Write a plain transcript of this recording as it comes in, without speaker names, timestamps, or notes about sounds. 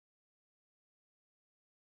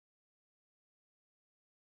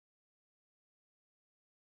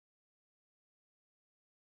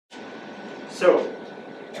So,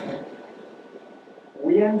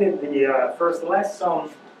 we ended the first lesson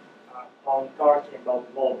on talking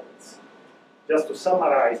about models. Just to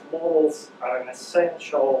summarize, models are an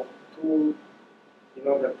essential tool in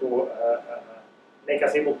order to make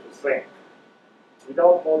us able to think.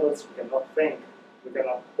 Without models, we cannot think, we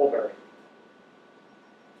cannot operate.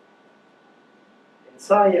 In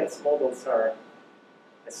science, models are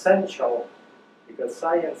essential because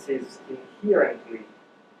science is inherently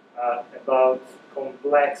about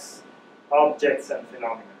complex objects and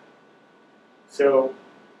phenomena. So,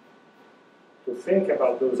 to think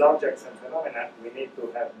about those objects and phenomena, we need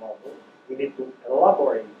to have models. We need to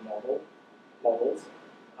elaborate models.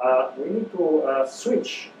 We need to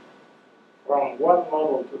switch from one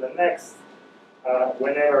model to the next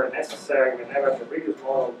whenever necessary, whenever the previous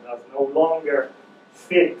model does no longer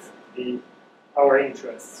fit our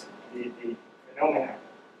interests, the phenomena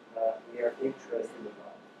we are interested about.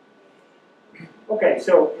 Okay,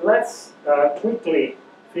 so let's quickly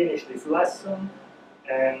finish this lesson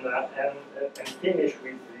and finish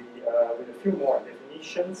with a few more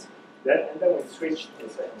definitions, and then we switch to the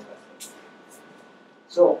second lesson.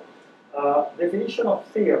 So, definition of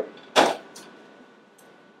theory.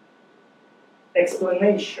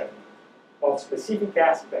 Explanation of specific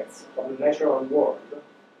aspects of the natural world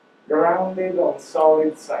grounded on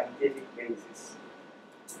solid scientific basis.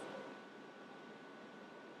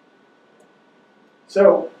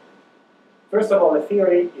 So, first of all, a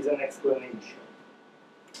theory is an explanation.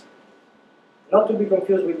 Not to be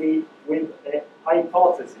confused with a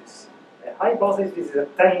hypothesis. A hypothesis is a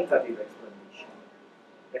tentative explanation.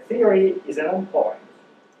 A theory is an endpoint.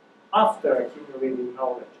 After accumulating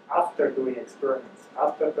knowledge, after doing experiments,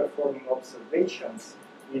 after performing observations,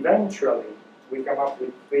 eventually we come up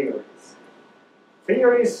with theories.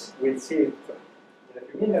 Theories, we'll see it in a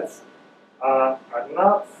few minutes, are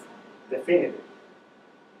not definitive.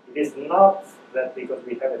 It is not that because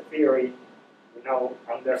we have a theory, we now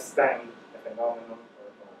understand a phenomenon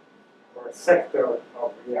or a sector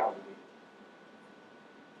of reality.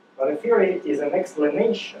 But a theory is an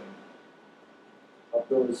explanation of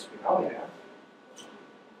those phenomena,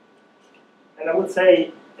 and I would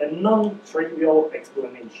say a non-trivial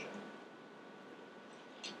explanation,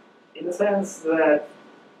 in the sense that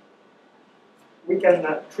we can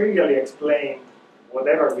trivially explain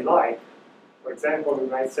whatever we like. For example, we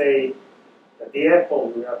might say that the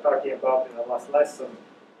apple we are talking about in the last lesson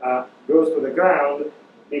goes to the ground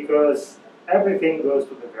because everything goes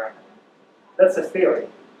to the ground. That's a theory,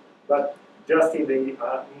 but just in the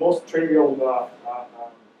most trivial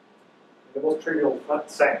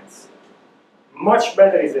sense. Much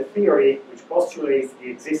better is a theory which postulates the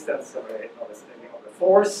existence of a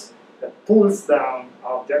force that pulls down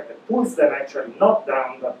objects, that pulls them actually not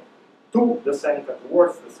down, but to the center,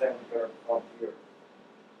 towards the center of the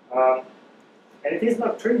Earth. And it is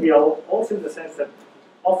not trivial also in the sense that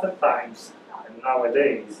oftentimes, and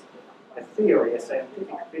nowadays, a theory, a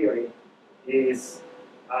scientific theory, is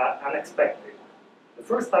unexpected. The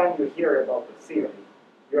first time you hear about the theory,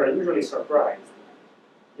 you are usually surprised.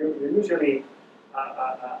 You usually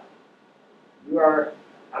you are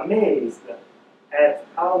amazed at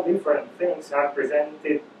how different things are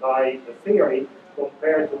presented by the theory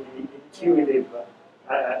compared to the intuitive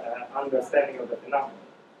understanding of the phenomenon.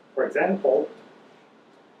 For example,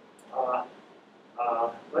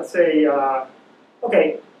 let's say,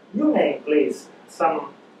 okay, you name, please,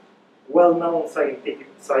 some well-known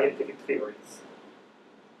scientific theories.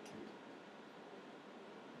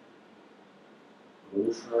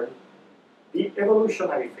 Evolutionary? The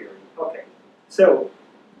evolutionary theory. Okay, so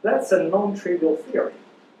that's a non-trivial theory.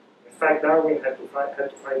 In fact, Darwin had to fight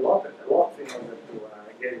a lot in order to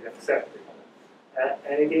get it accepted,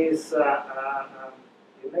 and it is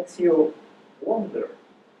it makes you wonder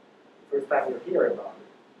the first time you hear about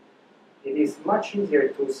it. It is much easier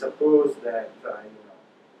to suppose that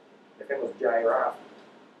the famous giraffe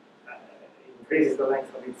increases the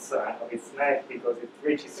length of its neck because it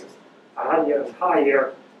reaches higher and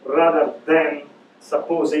higher, rather than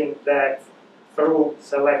supposing that through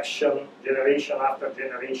selection, generation after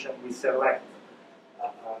generation, we select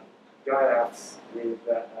giraffes with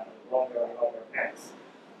longer and longer necks.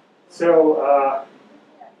 So,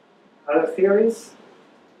 other theories?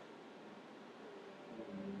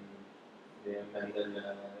 The Mendel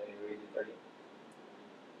hereditary?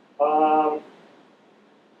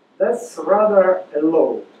 That's rather a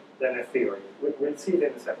law than a theory. We'll see it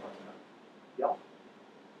in a second. Yeah?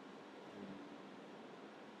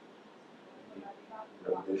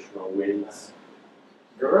 Gravitational waves.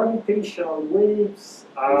 Gravitational waves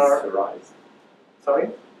are... What's the rise? Sorry?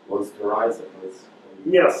 What's the rise of this?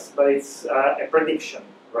 Yes, but it's a prediction,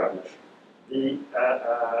 right? The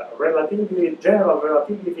general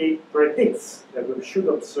relativity predicts that we should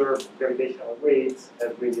observe gravitational waves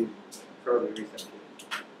as we did fairly recently.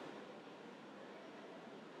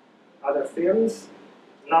 Other theories,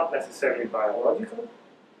 not necessarily biological.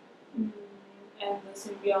 And the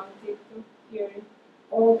symbiotic theory.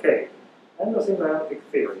 Okay, endosymbiotic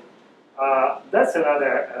theory. That's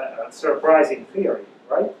another surprising theory,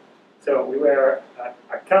 right? So we were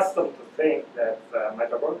accustomed to think that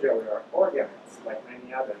mitochondria were organelles, like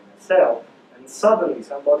many other in a cell, and suddenly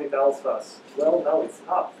somebody tells us, well, no, it's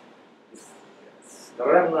not. It's the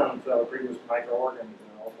remnant of previous microorganism,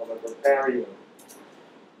 of a prokaryote.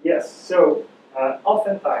 Yes, so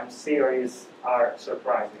oftentimes theories are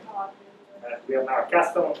surprising. We are now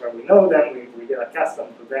accustomed, when we know them, we get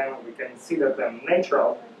accustomed to them, we consider them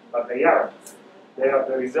natural, but they aren't. They are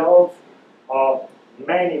the result of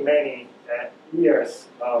many, many years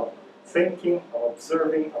of thinking, of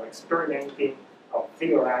observing, of experimenting, of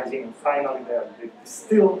theorizing, and finally they are the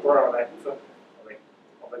distilled product of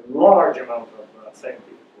a large amount of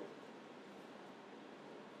scientific work.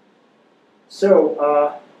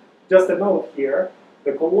 So, just a note here,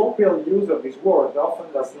 the colloquial use of this word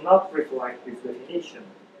often does not reflect this definition,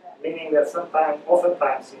 meaning that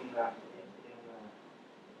oftentimes in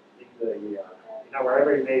our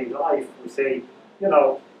everyday life we say, you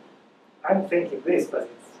know, I'm thinking this, but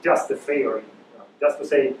it's just a theory. You know, just to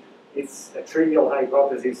say it's a trivial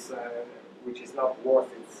hypothesis which is not worth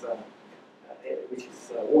its, which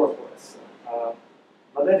is worthless.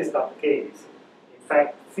 But that is not the case. In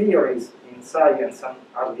fact, theories in science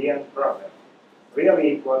are the end product.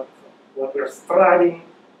 Really, what we're striving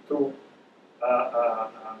to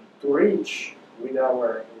reach with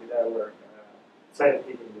our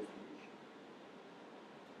scientific investigation.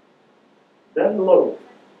 Then law,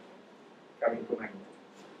 coming to magnetism.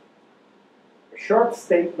 A short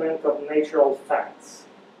statement of natural facts,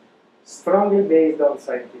 strongly based on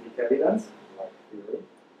scientific evidence, like theory,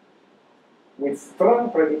 with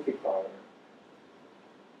strong predictive power.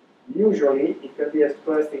 Usually, it can be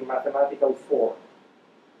expressed in mathematical form,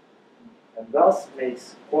 and thus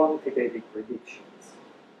makes quantitative predictions.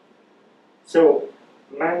 So,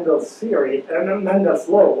 Mendel's theory, Mendel's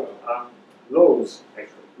law, laws,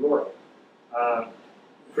 actually, plural,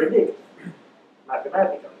 predict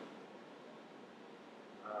mathematically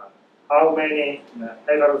how many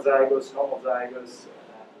heterozygous, homozygous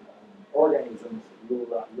organisms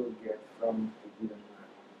you'll get from a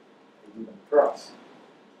given cross.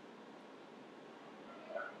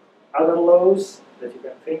 Other laws that you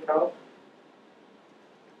can think of?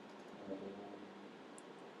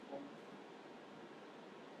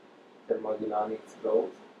 Thermodynamics laws.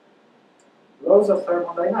 Laws of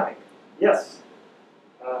thermodynamics. Yes.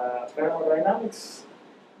 Thermodynamics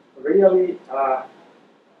really,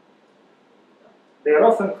 they are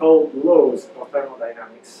often called laws of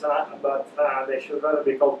thermodynamics, but they should rather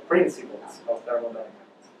be called principles of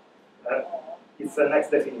thermodynamics. It's the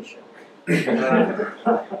next definition.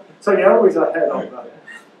 So you're always ahead of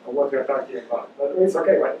what we're talking about, but it's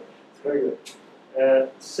okay, right? It's very good.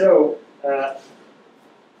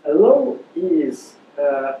 A law is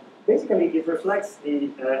basically it reflects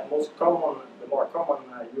the more common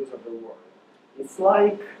use of the word. It's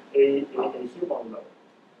like a human law.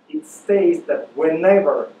 It states that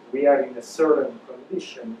whenever we are in a certain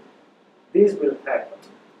condition, this will happen,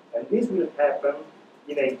 and this will happen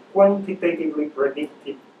in a quantitatively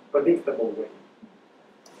predictable way.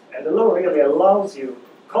 And the law really allows you to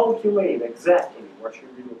calculate exactly what you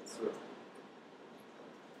will observe.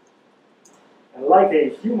 And like a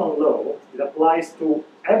human law, it applies to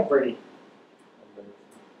every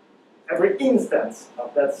instance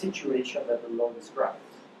of that situation that the law describes.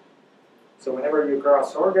 So whenever you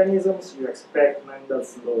cross organisms, you expect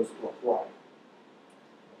Mendel's laws to apply.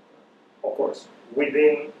 Of course,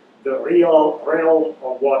 within the real realm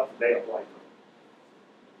of what they apply to.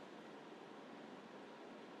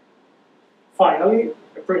 Finally,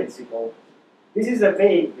 a principle. This is a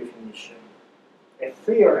vague definition, a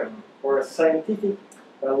theorem or a scientific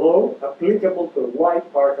law applicable to a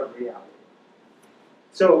wide part of reality.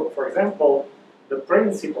 So, for example, the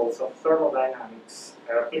principles of thermodynamics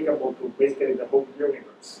are applicable to basically the whole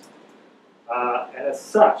universe. And as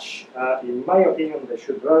such, in my opinion, they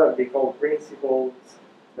should rather be called principles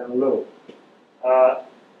than law.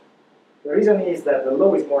 The reason is that the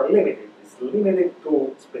law is more limited. It's limited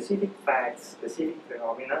to specific facts, specific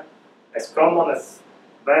phenomena, as common as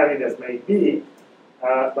varied as may be,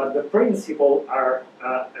 but the principles are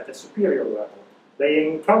at a superior level. They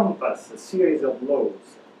encompass a series of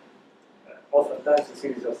laws, oftentimes a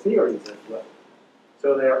series of theories as well.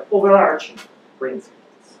 So they are overarching principles.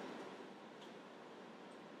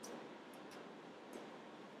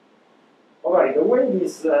 All right, the way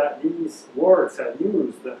these words are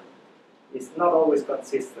used is not always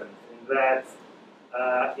consistent in that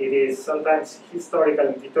it is sometimes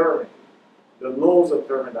historically determined. The laws of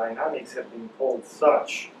thermodynamics have been called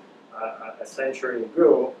such a century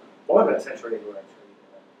ago, more than a century ago actually,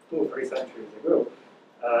 2 or 3 centuries ago,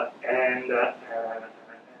 and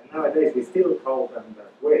nowadays we still call them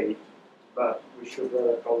that way, but we should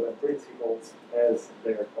rather call them principles as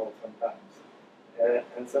they are called sometimes.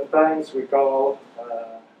 And sometimes we call,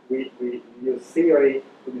 we use theory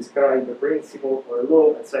to describe a principle or a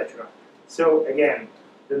law, etc. So again,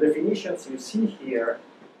 the definitions you see here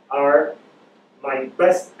are my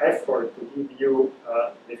best effort to give you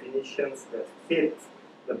definitions that fit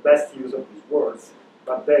the best use of these words,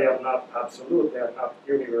 but they are not absolute, they are not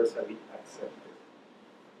universally accepted.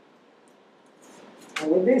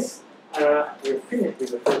 And with this, we're finished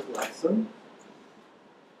with the first lesson.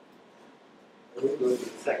 We'll go to the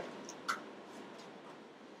second.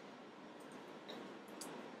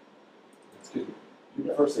 Excuse me.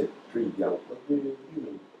 You first said trivial. What do you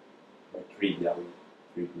mean by trivial?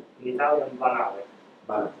 In Italian, banale.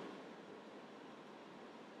 Banale.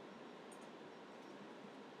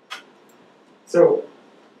 So,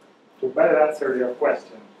 to better answer your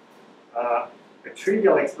question, a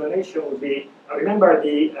trivial explanation would be, remember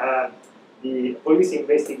the police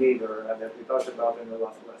investigator that we talked about in the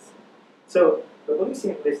last lesson. So, the police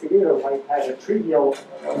investigator might have a trivial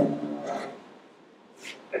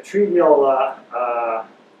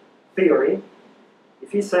theory.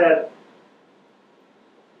 If he said,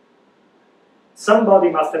 somebody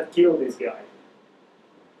must have killed this guy.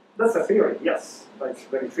 That's a theory, yes, but it's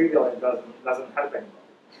very trivial and doesn't help anybody.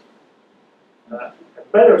 A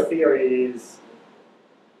better theory is,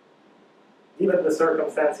 given the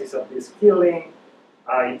circumstances of this killing,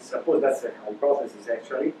 I suppose that's a hypothesis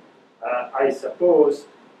actually, I suppose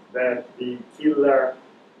that the killer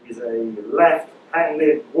is a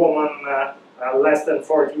left-handed woman, less than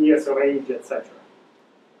 40 years of age, etc.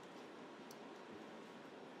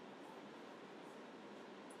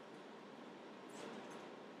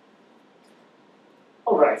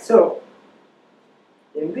 All right, so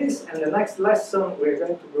in this and the next lesson, we're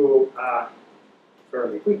going to go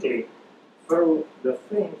fairly quickly through the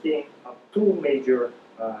thinking of 2 major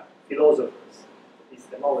philosophers,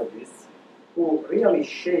 epistemologists, who really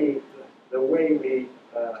shaped the way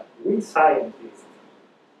we scientists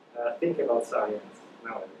think about science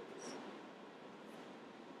nowadays.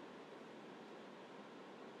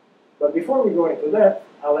 But before we go into that,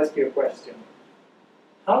 I'll ask you a question.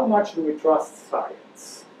 How much do we trust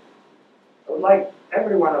science? I would like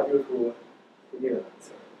every one of you to give an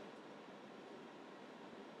answer.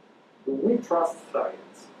 Do we trust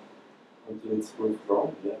science? Until it's proved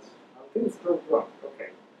wrong, yes. Until it's proved wrong, okay.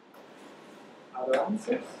 Other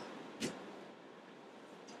answers?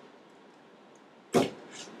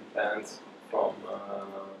 Depends from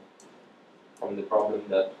the problem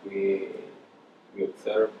that we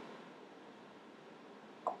observe.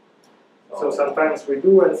 So sometimes we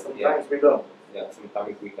do and sometimes we don't. Yeah,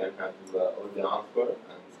 sometimes we can have all the answer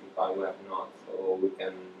and sometimes we have not, so we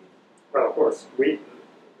can... Well, of course, the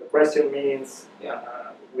question means, Yeah.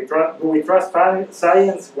 do we trust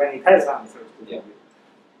science when it has answers to give you?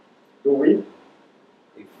 Do we?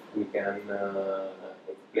 If we can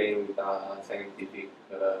explain with a scientific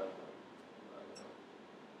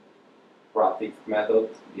practice method,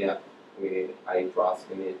 yeah, I trust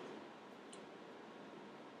in it.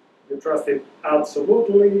 You trust it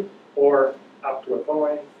absolutely or up to a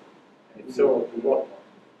point? And if so, to what point?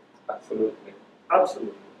 Absolutely.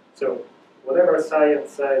 Absolutely. So whatever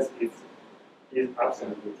science says is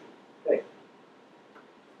absolutely true. Okay.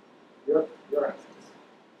 Your answers.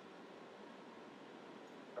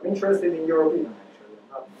 I'm interested in your opinion actually.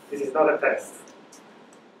 This is not a test.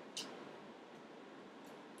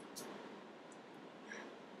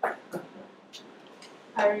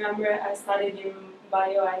 I remember I studied in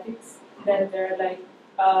bioethics. That there are like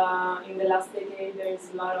in the last decade there's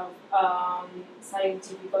a lot of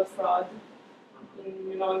scientific fraud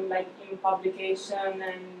in, like in publication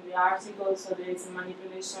and the articles, so there is a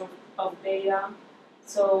manipulation of data.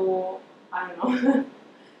 So I don't know,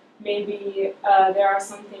 maybe there are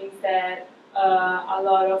some things that a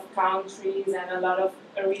lot of countries and a lot of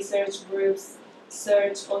research groups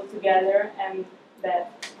search all together, and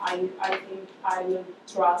that I think I will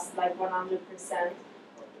trust like 100%.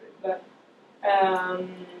 But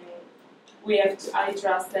I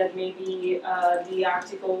trust that maybe the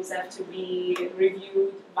articles have to be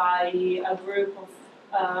reviewed by a group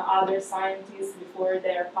other scientists before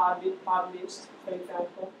they're published, for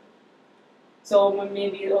example. So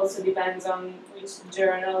maybe it also depends on which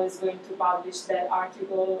journal is going to publish that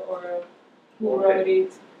article or who Okay. wrote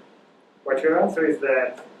it. What your answer is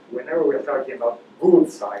that whenever we're talking about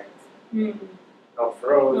good science, not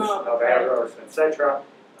frauds, Oh, not okay. errors, etc.,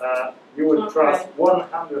 you would Okay. trust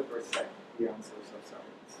 100% the answers of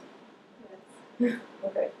science. Yes.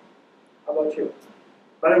 Okay. How about you?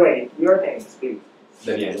 By the way, your names, please.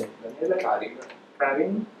 Daniele. Daniele, Karim.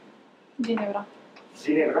 Karin, Ginevra,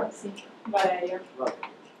 Ginevra. sì. Valeria. Okay.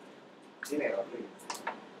 Ginevra, please.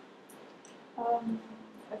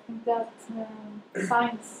 I think that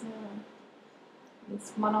science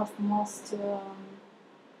is one of the most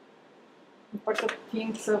important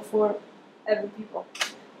things for every people,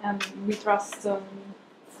 and we trust a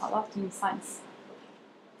lot in science.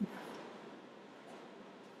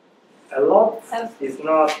 A lot And is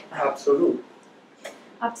not absolute.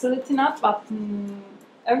 absolutely not, but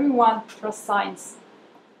everyone trusts science.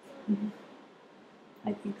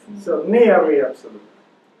 I think so. So nearly absolute.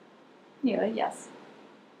 Yeah, yes.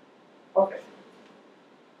 Okay.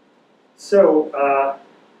 So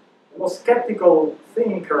the most skeptical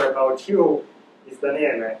thinker about you is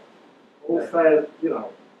Daniele, who said,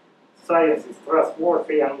 science is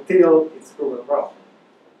trustworthy until it's proven wrong.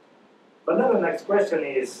 But then the next question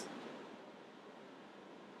is,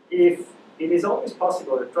 if it is always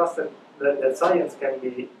possible to trust that science can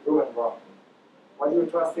be proven wrong, why do you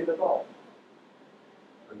trust it at all?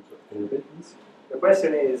 Can you repeat this? The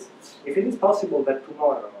question is, if it is possible that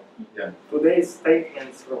tomorrow, Yeah. today's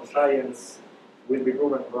statements from science will be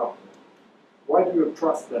proven wrong, why do you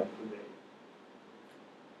trust them today?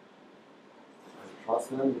 I trust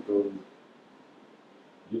them because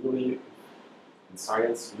usually in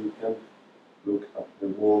science you can look at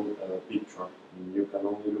the whole picture. I mean, you can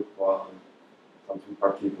only look for something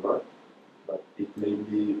particular, but it may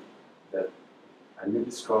be that a new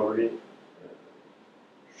discovery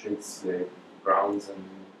shakes the grounds and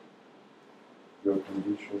your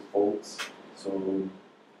conditions falls. So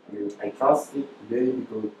I mean, I trust it today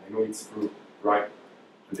because I know it's true right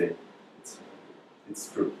today. It's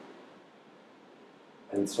true.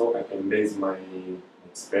 And so I can base my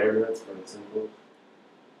experience, for example,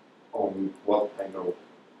 on what I know.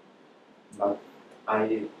 But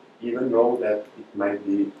I even know that it might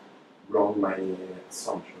be wrong, my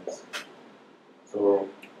assumptions. So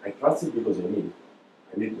I trust it because I need it.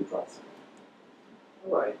 I need to trust it.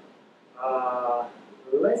 All right.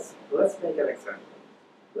 Let's make an example.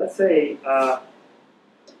 Let's say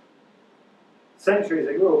centuries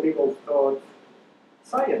ago, people thought,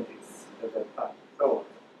 scientists at that time thought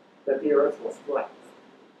that the Earth was flat.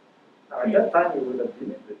 Now, at that time, we would have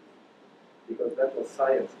believed it because that was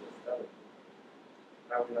science was telling.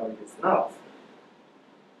 Now we know it is not.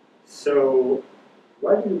 So,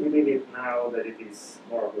 why do you believe it now that it is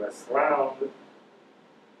more or less round?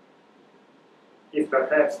 If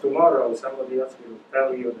perhaps tomorrow somebody else will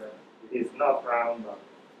tell you that it is not round but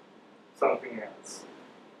something else,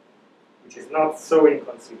 which is not so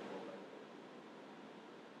inconceivable.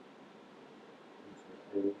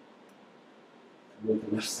 I don't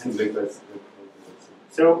understand the question.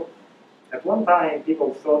 So, at one time,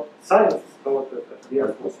 people thought, scientists thought that the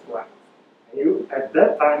Earth was flat. And you, at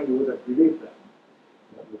that time, you would have believed them.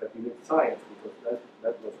 You would have believed science because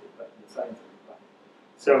that was the science of the time.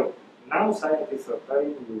 So, now scientists are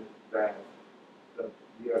telling you that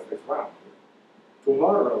the Earth is round.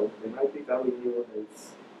 Tomorrow, they might be telling you that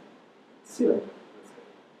it's cylinder, let's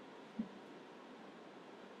say.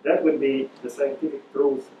 That would be the scientific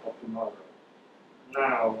truth of tomorrow.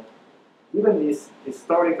 Now, given this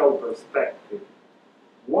historical perspective,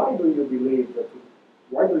 why do you believe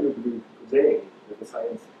today that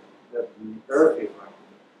that the Earth is round?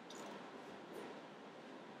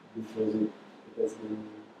 Because it has been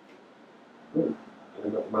proven in a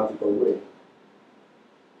mathematical way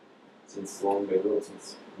since long ago,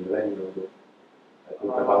 since millennia ago. I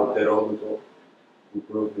think about Herodotus, who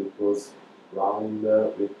proved it was round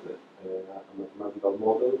with a mathematical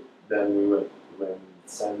model. Then we went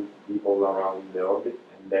send people around the orbit,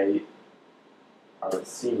 and they are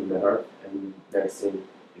seeing the Earth, and they're saying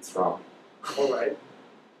it's round. All right.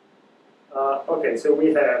 Okay, so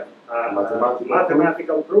we have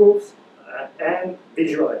Mathematical proofs and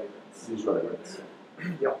visual evidence. Visual evidence.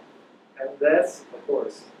 Yeah, and that's, of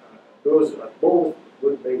course, those are both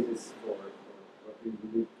good bases for what we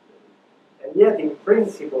believe today. And yet, in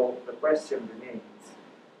principle, the question remains,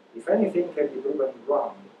 if anything can be proven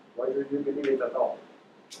wrong, why do you believe it at all?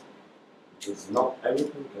 Because not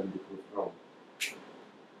everything can be proved wrong.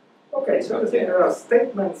 Okay, so Okay. there are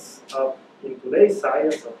statements in today's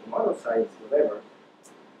science or tomorrow's science, whatever,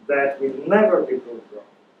 that will never be proved wrong.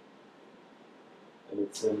 An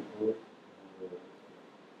example,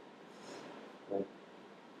 like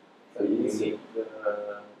So you need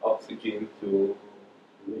oxygen to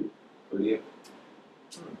live. live.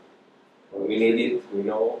 We need it, we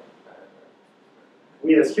know.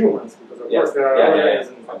 We as humans, because of Yes. course there are Yeah, yeah, yeah.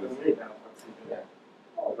 organisms that don't need that oxygen. Yeah.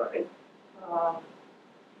 All right.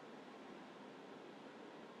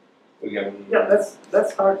 We can. Yeah,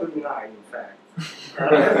 that's hard to deny, in fact.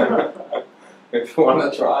 If you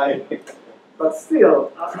wanna try. But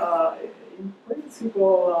still, in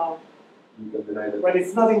principle, You can deny that. well,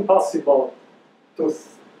 it's not impossible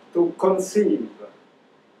to conceive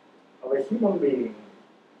of a human being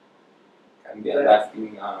Can be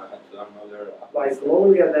adapting to another. by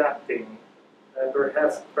slowly adapting,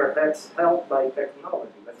 perhaps helped by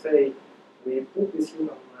technology. Let's say we put this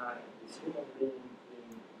human being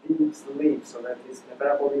in deep sleep so that his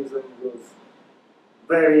metabolism goes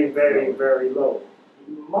very, very, very low.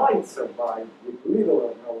 He might survive with little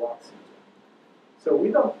or no oxygen. So we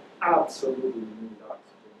don't absolutely need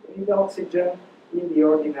oxygen. We need oxygen in the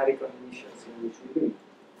ordinary conditions in which we live.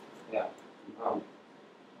 Yeah.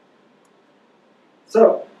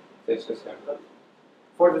 So, This is simple.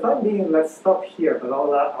 for the time being, let's stop here. But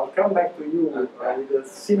I'll come back to you with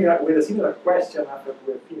a similar question after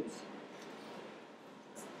we're finished.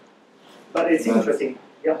 But it's interesting.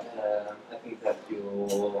 Yeah. I think that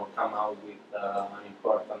you come out with an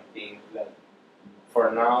important thing that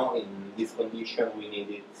for now in this condition we need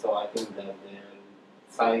it. So I think that the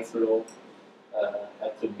science law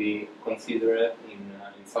had to be considered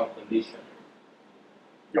in some condition.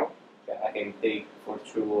 Yeah. I can take for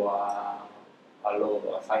true a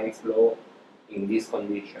science law in this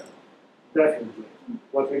condition. Definitely.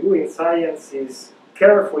 What we do in science is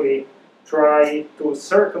carefully try to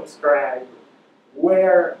circumscribe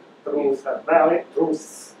where truths are valid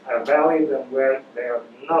and where they are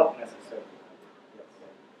not necessary. Yes.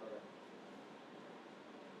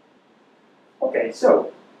 Okay,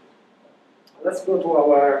 so let's go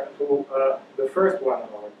to the first one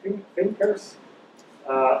of our thinkers,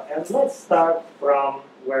 and let's start from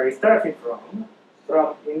where he started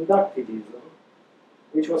from inductivism,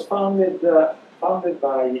 which was founded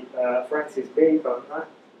by Francis Bacon,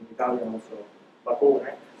 in Italian also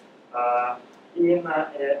Bacone, in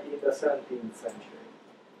the 17th century.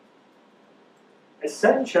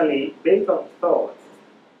 Essentially, Bacon thought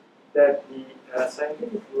that the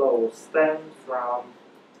scientific law stemmed from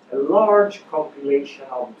a large compilation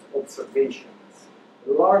of observations,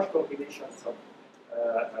 large compilations of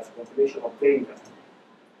as a compilation of data.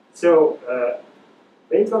 So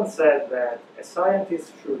Bacon said that a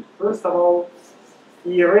scientist should first of all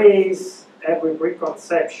erase every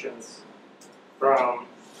preconceptions from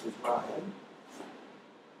his mind,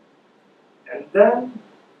 and then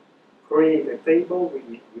create a table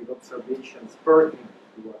with observations pertinent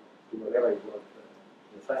to whatever it was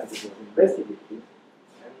the scientist was investigating,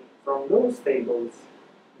 and from those tables,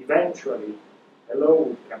 eventually, a law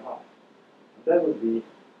would come up. And that would be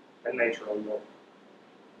a natural law.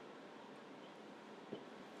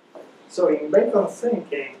 So in Bacon's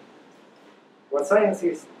thinking, what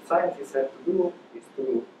scientists have to do is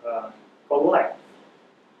to collect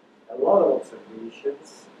a lot of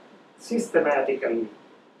observations, systematically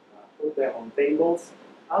put them on tables,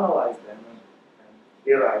 analyze them, and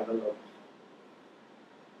derive the law.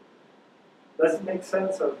 Does it make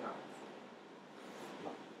sense or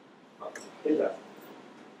not? It doesn't.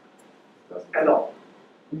 At all.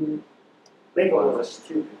 Bacon was a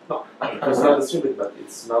stupid. No, it's not stupid, but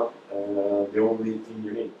it's not the only thing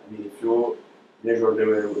you need. I mean, if you measure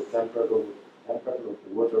the temperature of the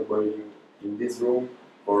water boiling in this room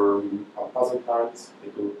for 1,000 times,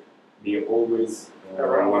 it will be always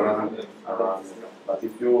Around 100 around. But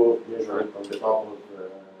if you measure it on the top of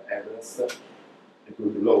Everest, it will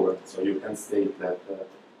be lower. So you can state that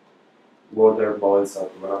water boils at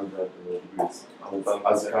 100 degrees.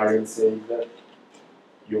 As Karin said,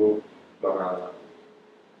 you gonna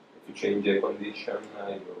If you change the condition,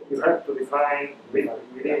 You have to define within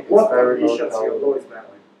It's what very conditions local. your law is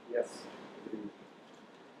valid. Yes.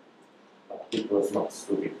 it was not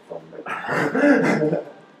stupid from that.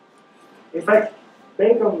 In fact,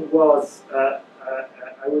 Bacon was,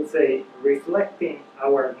 I would say, reflecting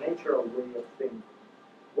our natural way of thinking.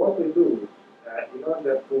 What we do in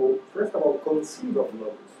order to, first of all, conceive of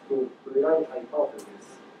laws, to derive hypotheses,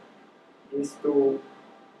 is to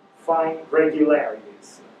find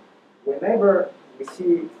regularities. Whenever we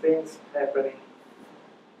see things happening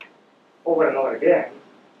over and over again,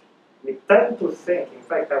 we tend to think, in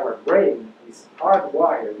fact, our brain is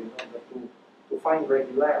hardwired in order to find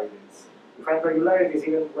regularities. We find regularities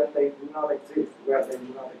even when they do not exist, where they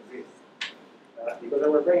do not exist. Because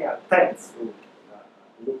our brain attempts to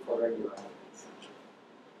look for regularities.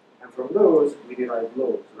 And from those, we derive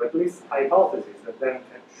laws, or at least hypotheses that then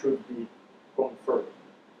should be confirmed.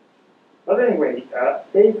 But anyway,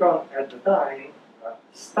 Bacon at the time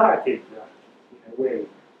started, in a way,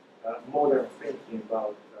 modern thinking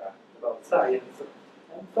about science,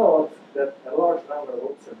 and thought that a large number of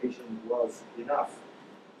observations was enough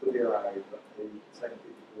to derive a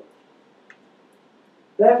scientific law.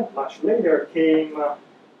 Then, much later, came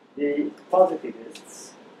the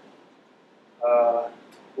positivists,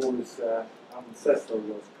 whose ancestor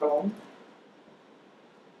was Comte,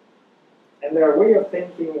 and their way of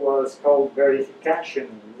thinking was called verificationism,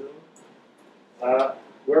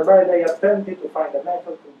 whereby they attempted to find a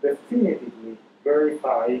method to definitively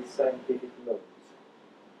verify scientific laws.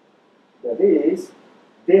 That is,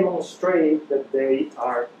 demonstrate that they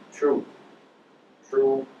are true.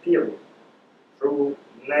 True, period. True,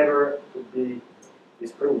 never to be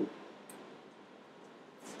disproved.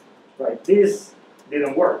 Right, this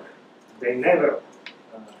didn't work. They never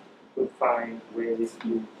could find ways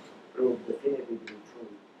to prove definitively true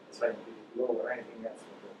a scientific law or anything else.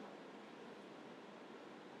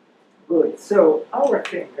 Good, so our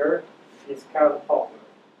thinker is Karl Popper,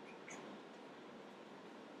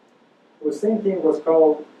 whose thinking was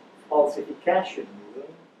called falsificationism.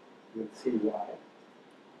 You'll see why.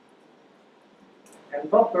 And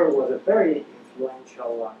Popper was a very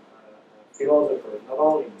influential philosopher, not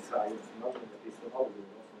only in science, not only in epistemology,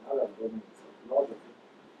 but also in other domains of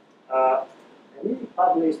philosophy. And he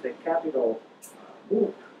published a capital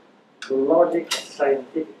book, The Logic of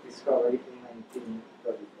Scientific Discovery, in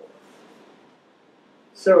 1934.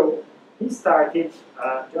 So he started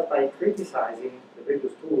just by criticizing the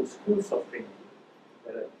previous two schools of thinking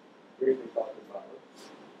that I briefly talked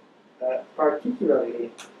about,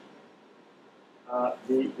 particularly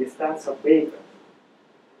the stance of Bacon,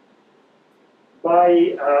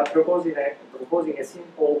 by proposing a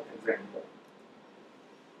simple example.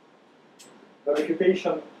 The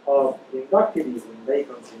refutation of inductivism,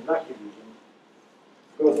 Bacon's inductivism,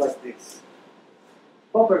 goes like this.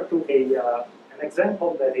 Popper took an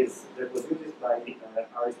example that was used by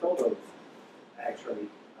Aristotle, actually,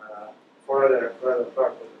 for other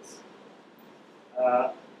purposes.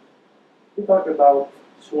 He talked about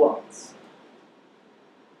swans.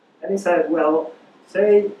 And he said, well,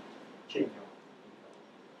 say Cigno.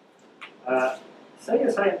 Say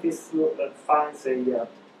a scientist finds a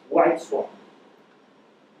white swan.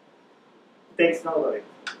 He takes note of it.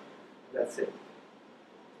 That's it.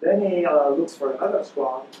 Then he looks for another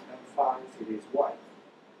swan and finds it is white.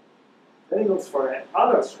 Then he looks for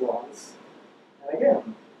other swans and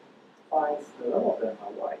again finds that all of them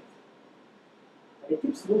are white. And he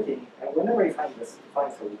keeps looking, and whenever he finds a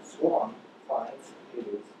swan, finds it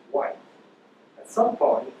is white. At some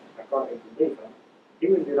point, according to Bacon, he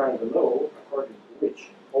will derive a law according to which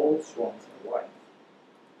all swans are white.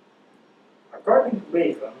 According to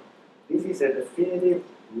Bacon, this is a definitive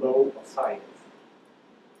law of science.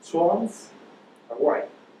 Swans are white,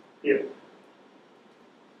 period.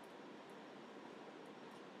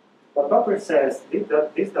 But Popper says this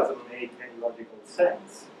doesn't make any logical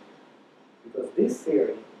sense, because this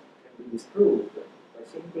theory can be disproved by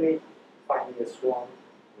simply finding a swan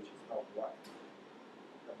which is not white,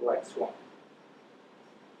 a black swan.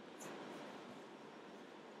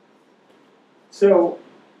 So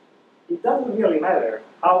it doesn't really matter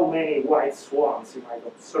how many white swans you might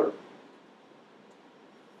observe.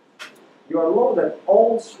 Your law that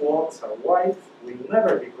all swans are white will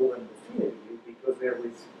never be proven definitively, because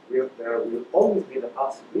there will always be the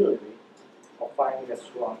possibility of finding a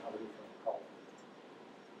swan of a different color.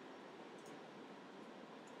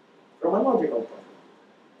 From a logical point of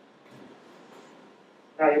view.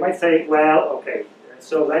 Now you might say, well, okay,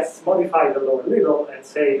 so let's modify the law a little and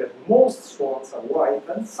say that most swans are white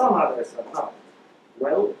and some others are not.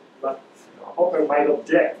 Well, but Popper might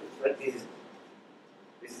object that this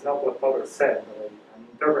is not what Popper said, but I'm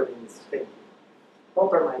interpreting his thinking.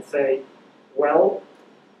 Popper might say, well,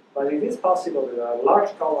 but it is possible that there are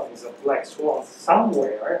large colonies of black swans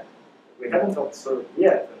somewhere we haven't observed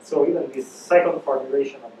yet, and so even this second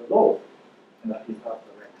formulation of the law is not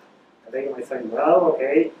correct. And then you might say, well,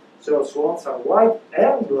 okay, so swans are white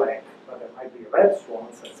and black, but there might be red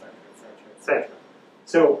swans, etc., etc., etc.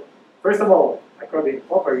 So, first of all, according to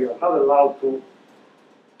Popper, you are not allowed to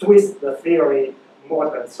twist the theory more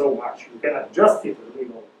than so much. You can adjust it a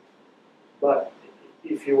little, but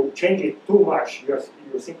if you change it too much,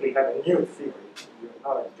 you simply have a new theory. You're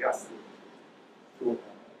not adjusting to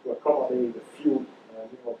accommodate a few new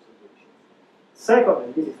observations. Second,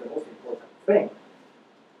 and this is the most important thing,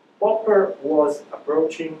 Popper was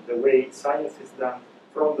approaching the way science is done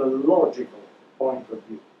from the logical point of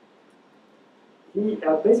view. He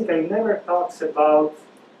basically never talks about,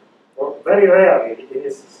 or very rarely in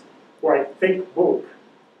his quite thick book,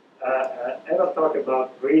 ever talk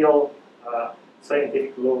about real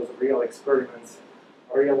scientific laws, real experiments,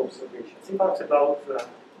 or real observations. He talks about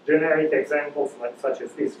generic examples such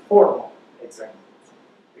as these formal examples,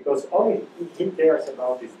 because all he cares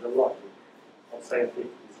about is the logic of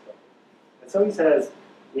scientific discovery. And so he says,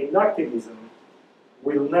 inductivism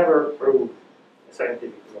will never prove a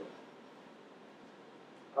scientific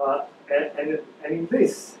law. And in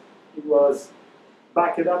this, he was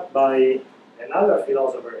backed up by another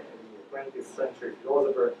philosopher, a 20th century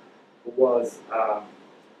philosopher, who was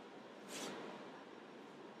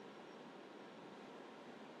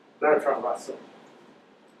Bertrand Russell.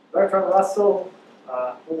 Bertrand Russell,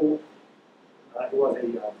 who was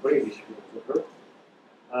a British philosopher,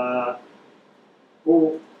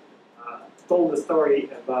 who told the story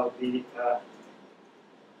about the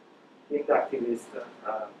inductivist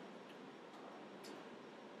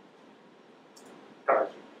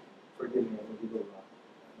Turkey. Forgive me,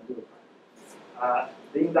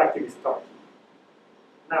 the inductivist Turkey.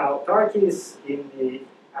 Now, Turkeys in the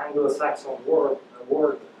Anglo-Saxon world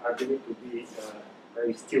are believed to be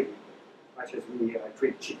very stupid, much as we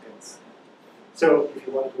treat chickens. So, if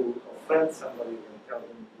you want to offend somebody, you can tell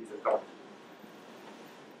him he's a turkey.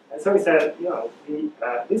 And so he said, you know,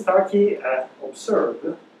 this turkey observed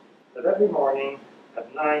that every morning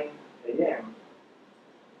at 9 a.m.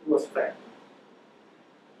 he was fed.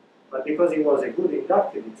 But because he was a good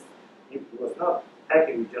inductivist, he was not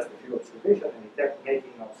happy with just a few observations, and he kept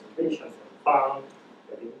making observations and found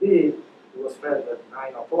that indeed he was fed at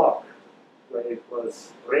 9 o'clock when it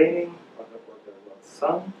was raining, or there was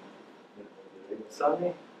sun, it was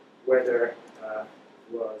sunny, whether it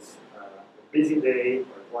was a busy day or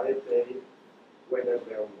a quiet day, whether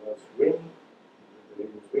there was wind, whether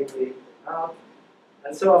it was windy or not.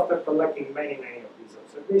 And so after collecting many of these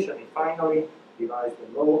observations, he finally devised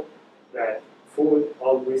a law that food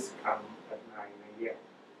always comes at 9 a.m.,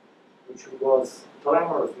 which was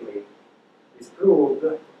clamorously disproved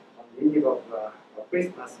on the eve of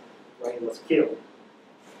Christmas when he was killed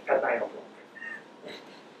at 9 o'clock.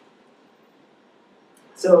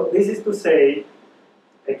 So this is to say,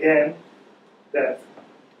 again, that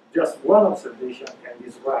just one observation can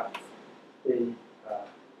disrupt the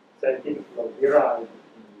scientific law derived in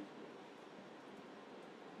this.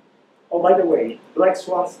 Oh, by the way, black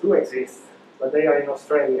swans do exist, but they are in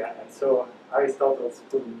Australia, and so Aristotle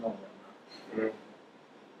couldn't know them. Mm.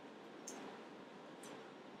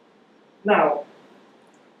 Now,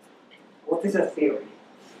 what is a theory?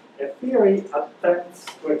 A theory attempts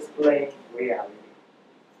to explain reality.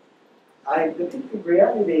 I depict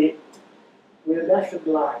reality with a dashed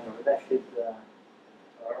line or a dashed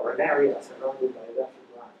or an area surrounded by a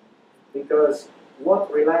dashed line, because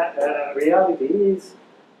what reality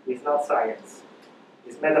is not science,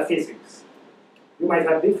 it's metaphysics. You might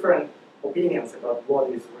have different opinions about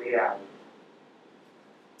what is reality,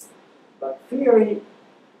 but theory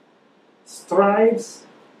strives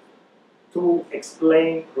to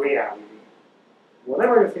explain reality,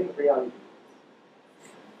 whatever you think reality is.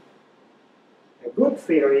 A good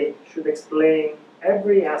theory should explain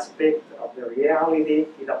every aspect of the reality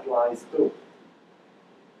it applies to.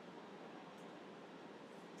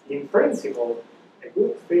 In principle, a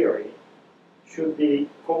good theory should be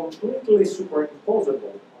completely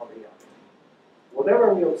superimposable on reality.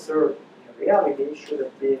 Whatever we observe in reality should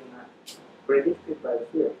have been predicted by the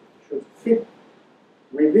theory. It should fit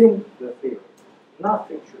within the theory.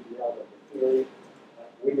 Nothing should be out of the theory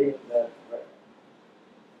within that realm.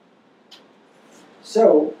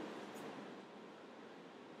 So,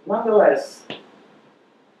 nonetheless,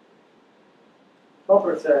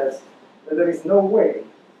 Popper says that there is no way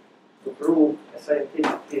to prove a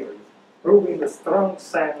scientific theory, proving the strong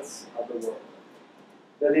sense of the word.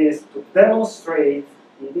 That is, to demonstrate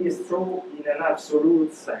it is true in an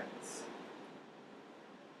absolute sense.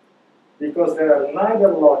 Because there are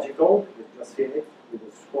neither logical, we've just seen it with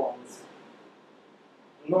the swans,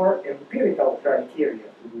 nor empirical criteria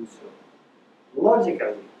to do so.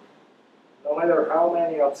 Logically, no matter how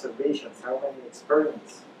many observations, how many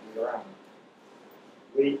experiments we run,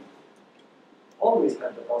 we always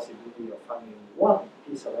have the possibility of finding one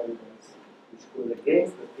piece of evidence which goes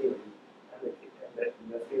against the theory,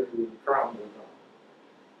 and the theory will crumble down,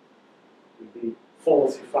 will be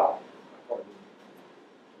falsified, according to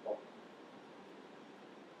Popper.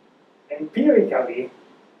 Empirically,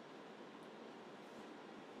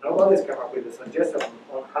 nobody's come up with a suggestion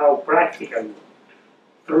on how practically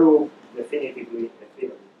true definitively a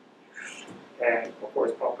theory. And of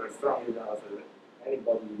course, Popper strongly does that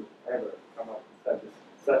anybody would ever come up with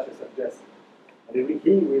such a suggestion. And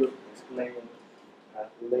he will explain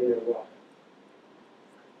later on.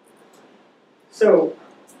 So,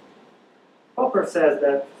 Popper says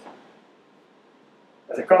that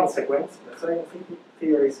as a consequence, the scientific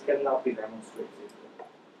theories cannot be demonstrated,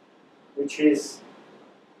 which is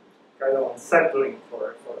kind of unsettling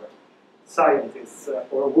for scientists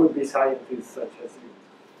or would-be scientists such as you.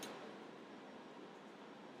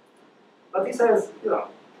 But he says,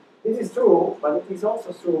 this is true, but it is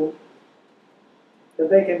also true that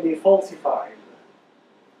they can be falsified.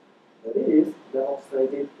 That is,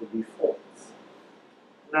 demonstrated to be false.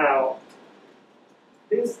 Now,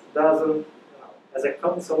 this doesn't, as a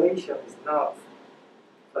consolation, is not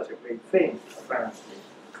such a great thing, apparently.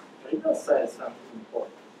 But it does say something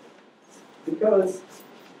important. Because,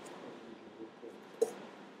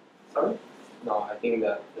 sorry? No, I think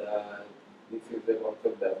that this is the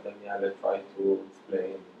concept that Daniele tried to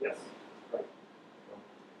explain. Yes, right.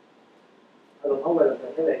 I don't know whether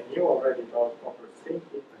Daniele knew already about Popper's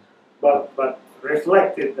thinking, but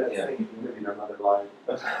reflected that thinking. Maybe in another life.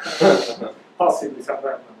 Possibly some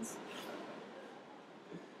remnants.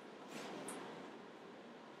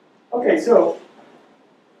 Okay, so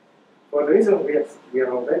for the reason we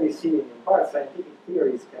are already seeing in part, scientific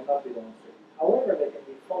theories cannot be demonstrated. However, they can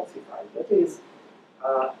be falsified. That is,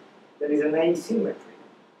 there is an asymmetry.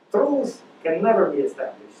 Truth can never be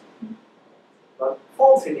established, but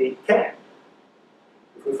falsity can.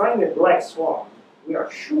 If we find a black swan, we are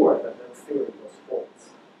sure that that theory was false.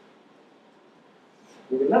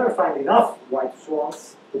 We will never find enough white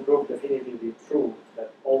swans to prove definitively true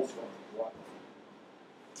that all swans are white.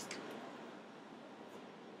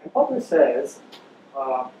 And Popper says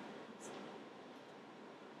that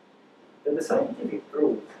the scientific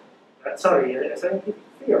proof, a scientific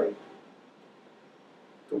theory,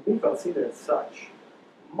 to be considered such,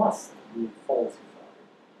 must be falsified.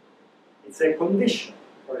 It's a condition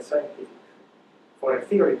for a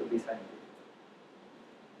theory to be scientific.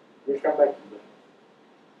 We'll come back to that.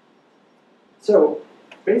 So,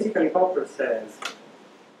 basically Popper says,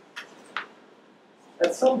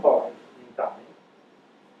 at some point in time,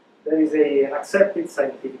 there is an accepted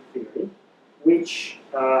scientific theory which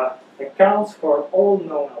accounts for all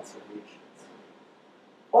known observations.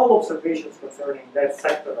 All observations concerning that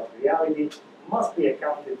sector of reality must be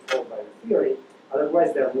accounted for by the theory,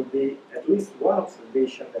 otherwise there would be at least one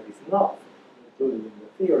observation that is not included in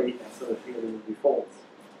the theory, and so the theory will be false.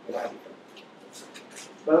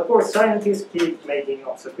 But of course, scientists keep making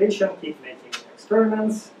observations, keep making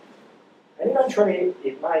experiments, and eventually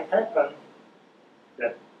it might happen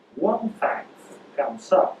that one fact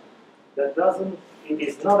comes up that it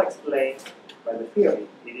is not explained by the theory.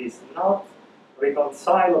 It is not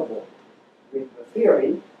reconcilable with the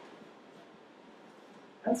theory,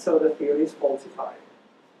 and so the theory is falsified.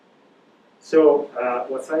 So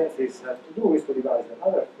what scientists have to do is to devise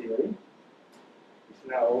another theory, which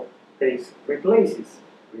now replaces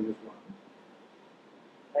the previous one,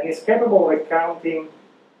 and is capable of accounting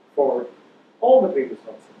for all the previous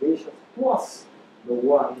observations plus the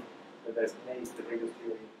one that has made the previous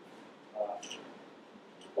theory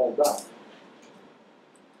fall down.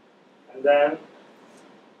 And then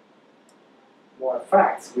more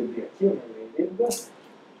facts will be accumulated,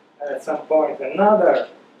 and at some point another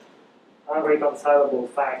unreconcilable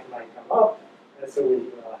fact might come up, and so we'll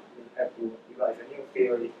have to devise a new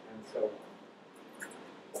theory, and so on.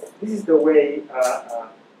 This is the way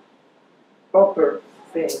Popper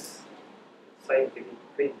thinks scientific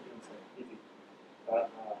thinking,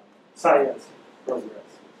 science progress.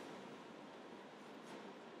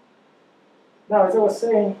 Now, as I was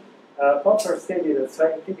saying, Popper stated that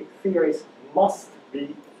scientific theories must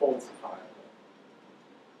be falsifiable,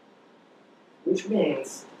 which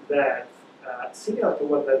means that, similar to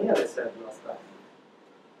what Daniele said last time,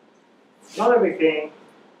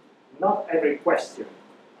 not every question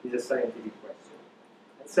is a scientific question.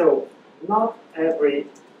 And so, not every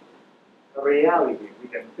reality we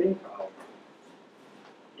can think of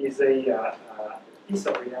is a piece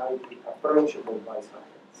of reality approachable by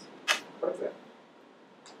science. For example,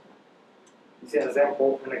 you see an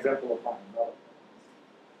example of mine.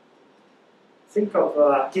 Think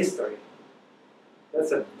of history.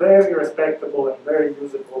 That's a very respectable and very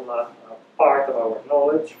usable part of our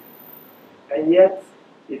knowledge, and yet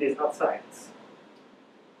it is not science.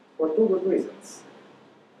 For two good reasons.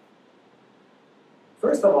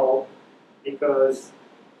 First of all, because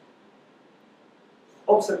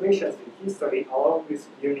observations in history are always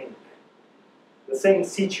unique. The same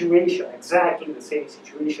situation, exactly the same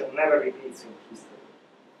situation, never repeats in history.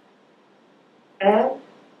 And,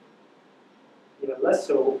 even less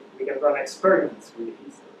so, we can run experiments with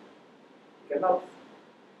history. We cannot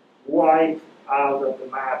wipe out of the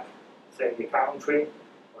map, say, a country,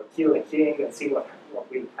 or kill a king and see what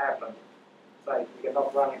will happen. Like, we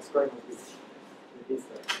cannot run experiments with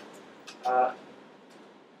history. And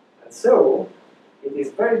so, it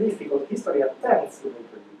is very difficult. History attempts to make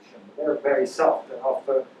predictions. They're very soft, and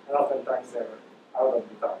oftentimes they're out of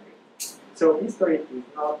the target. So history is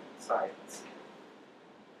not science.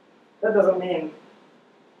 That doesn't mean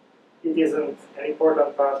it isn't an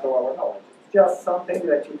important part of our knowledge. It's just something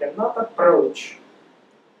that you cannot approach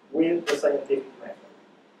with the scientific method.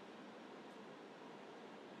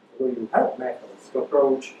 So you have methods to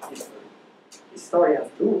approach history. Historians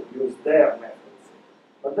do use their methods,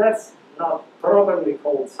 but that's not properly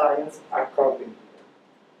called science according to them.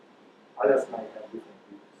 Others might have different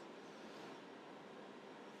views.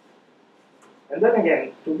 And then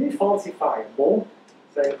again, to be falsifiable,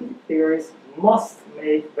 scientific theories must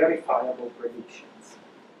make verifiable predictions.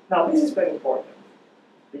 Now, this is very important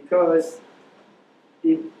because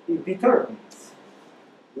it determines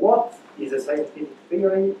what is a scientific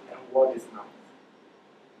theory and what is not.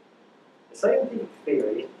 A scientific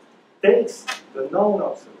theory takes the known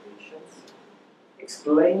observations,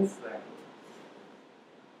 explains them,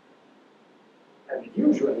 and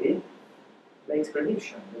usually makes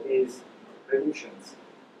predictions.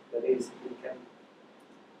 That is, you can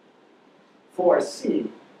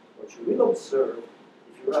foresee what you will observe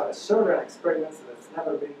if you run a certain experiment that's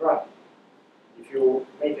never been run, if you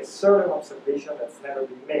make a certain observation that's never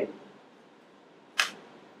been made.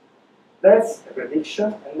 That's a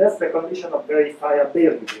prediction, and that's the condition of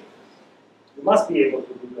verifiability. You must be able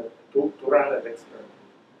to do that, to run that experiment.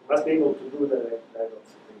 You must be able to do that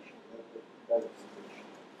observation.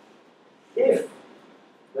 If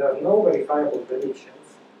there are no verifiable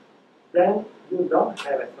predictions, then you don't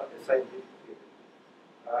have a scientific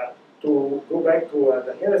theory. To go back to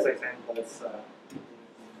Daniele's examples in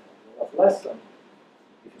the last lesson,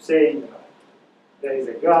 if you say, there is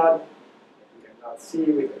a God that we cannot see,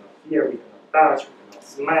 we cannot hear, we cannot touch, we cannot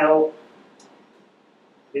smell,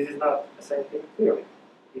 this is not a scientific theory.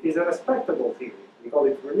 It is a respectable theory. We call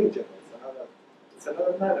it religion. It's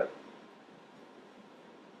another matter.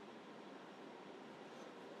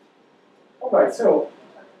 All right, so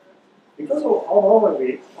because of all that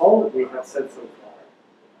we have said so far,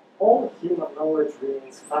 all human knowledge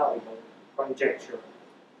remains fallible, conjecture,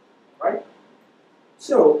 right?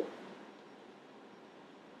 So,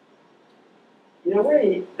 in a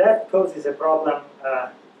way, that poses a problem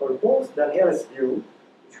for both Daniele's view,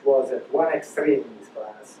 which was at one extreme in this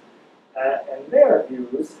class, and their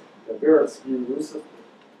views, the girls' views,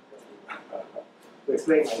 to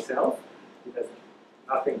explain myself, it has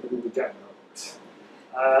nothing to do with gender, of course,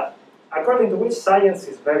 according to which science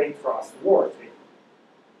is very trustworthy.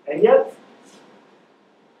 And yet,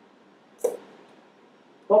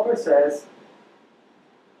 Popper says,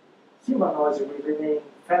 human knowledge will remain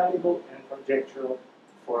fallible and conjectural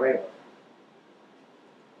forever.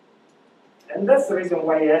 And that's the reason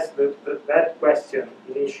why I asked that question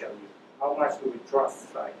initially. How much do we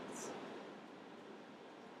trust science?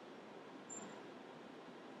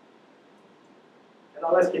 And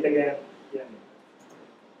I'll ask it again in a minute.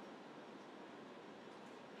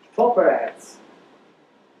 Popper adds,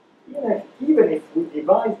 even if we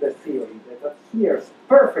devise the theory that adheres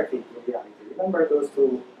perfectly to reality, remember those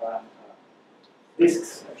two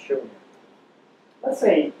discs I've shown you. Let's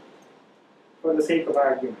say, for the sake of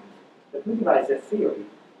argument, that we devise a theory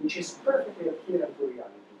which is perfectly adherent to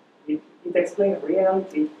reality. It explains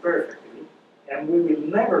reality perfectly, and we will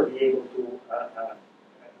never be able to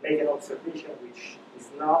make an observation which is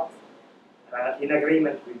not in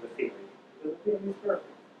agreement with the theory, because the theory is perfect.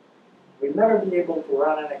 We'll never be able to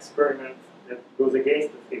run an experiment that goes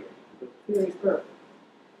against the theory, because the theory is perfect.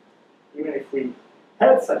 Even if we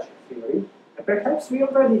had such a theory, and perhaps we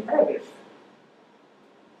already have it,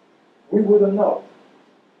 we wouldn't know.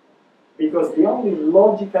 Because the only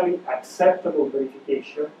logically acceptable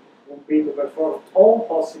verification would be to perform all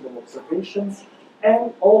possible observations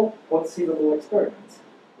and all conceivable experiments,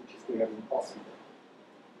 which is clearly impossible.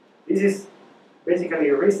 This is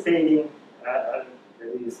basically restating, that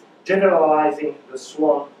is generalizing the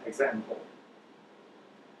swan example.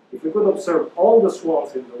 If we could observe all the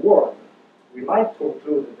swans in the world, we might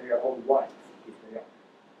conclude that they are all white, if they are.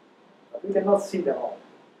 But we cannot see them all.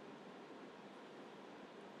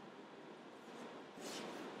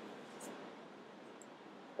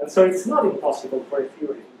 And so it's not impossible for a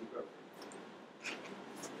theory to be perfect.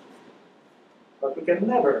 But we can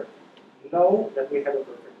never know that we have a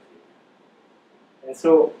perfect theory. And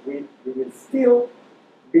so we will still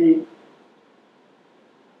be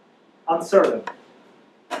uncertain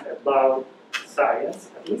about science,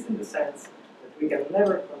 at least in the sense that we can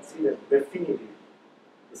never consider definitive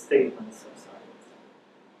the statements of science.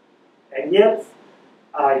 And yet,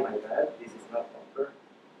 I might add, this is not proper,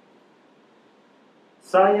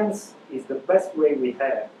 science is the best way we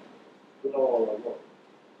have to know our world.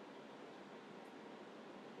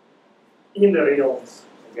 In the realms,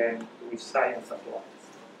 again, to which science applies.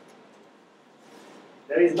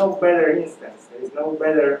 There is no better instance, there is no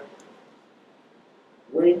better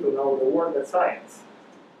way to know the world than science.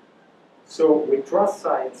 So we trust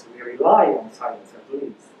science, we rely on science at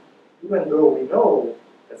least, even though we know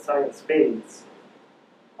that science fails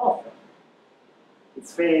often.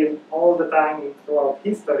 It's failed all the time throughout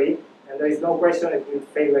history, and there is no question it will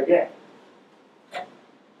fail again.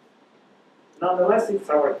 Nonetheless, it's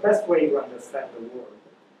our best way to understand the world.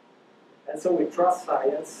 And so we trust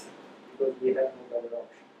science because we have no better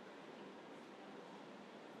option.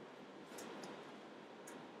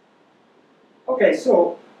 Okay,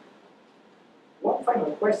 so one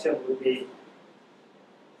final question would be,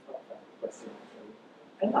 not final question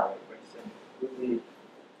actually, another question would be,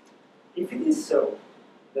 if it is so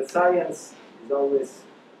that science is always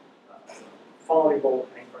fallible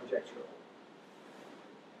and conjectural,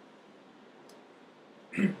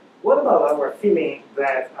 what about our feeling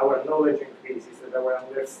that our knowledge increases, that our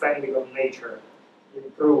understanding of nature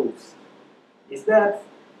improves? Is that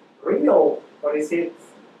real, or is it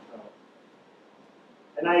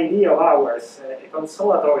an idea of ours, a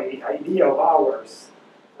consolatory idea of ours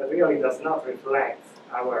that really does not reflect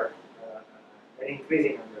our an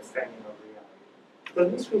increasing understanding of reality?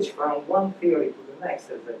 Because we switch from one theory to the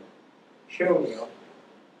next, as I've shown you,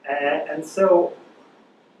 and so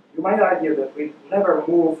you might argue that we never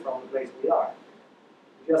move from the place we are.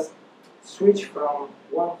 We just switch from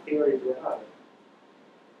one theory to another.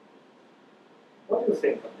 What do you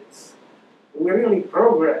think of this? Do we really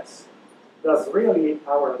progress? Does really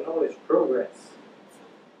our knowledge progress?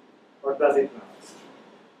 Or does it not?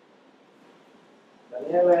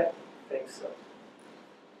 Daniele thinks so.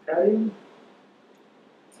 Karim?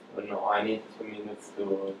 Oh, no, I need 2 minutes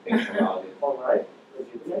to think about it. All right,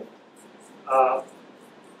 legitimate.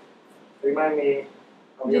 Remind me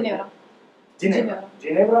of your Ginevra. Ginevra.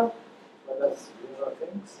 Ginevra? What does Ginevra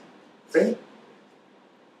thinks? Think?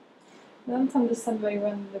 I don't understand very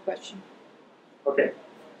well the question. Okay,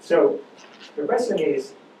 so the question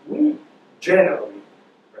is, we generally,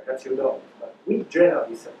 perhaps you don't, but we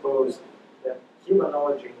generally suppose that human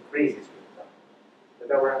knowledge increases with time,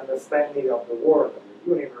 that our understanding of the world, of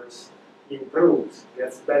the universe, improves,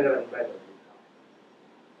 gets better and better with time.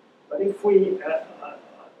 But if we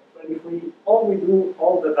all we do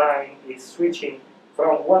all the time is switching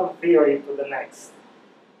from one theory to the next,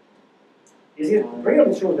 is it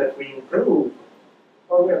really true that we improve,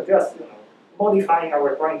 or we are just, modifying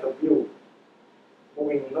our point of view,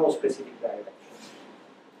 moving in no specific direction?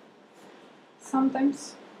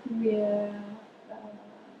 Sometimes we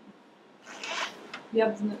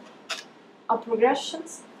have a progression,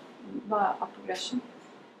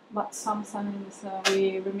 but sometimes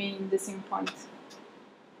we remain in the same point.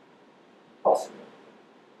 Possible.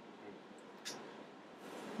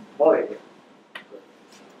 Bolivia.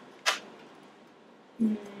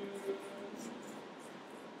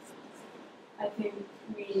 I think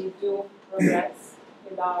we do progress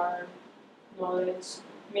with our knowledge.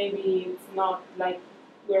 Maybe it's not like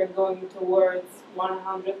we're going towards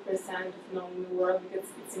 100% of knowing the world, because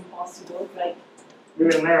it's impossible. Like We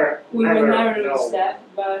will never reach know. that,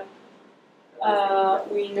 but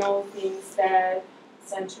we know things that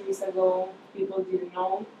centuries ago people didn't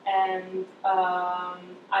know, and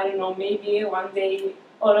I don't know, maybe one day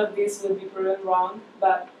all of this will be proven wrong,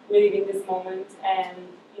 but we live in this moment, and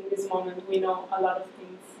in this moment we know a lot of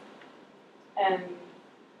things, and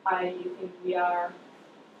I think we are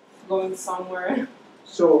going somewhere.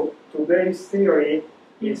 So today's theory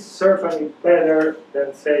is certainly better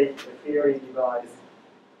than, say, a theory devised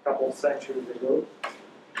a couple centuries ago.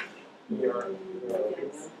 In your opinion?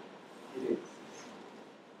 Yes. It is.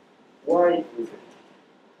 Why is it?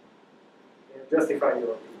 Can you justify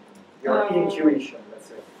your opinion? Your intuition, let's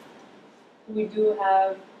say. We do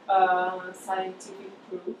have scientific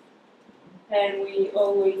proof, and we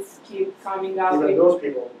always keep coming up Even with. those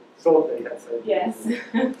people thought they had said. Yes.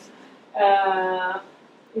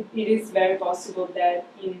 It is very possible that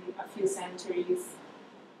in a few centuries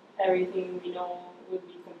everything we know will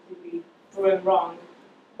be completely proven wrong.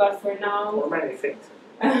 but for now, Or many things.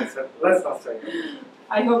 So let's not say that.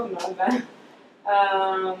 I hope not, but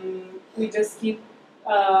we just keep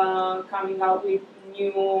coming out with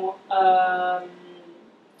new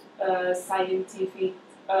scientific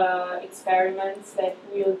experiments that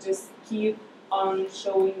will just keep on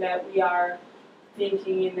showing that we are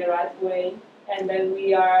thinking in the right way and that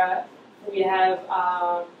we have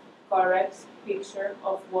a correct picture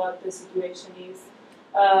of what the situation is.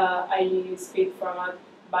 I speak from a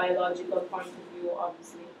biological point of view,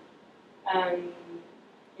 obviously, and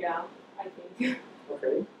yeah, I think.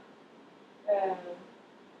 Okay.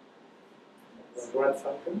 Want to add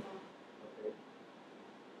something? Okay.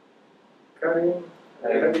 Karim,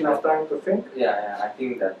 have you had enough time to think? Yeah, I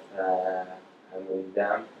think that I'm with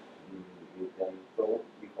them too,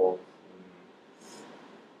 because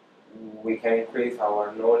we can increase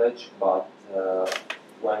our knowledge, but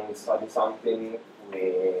when we study something,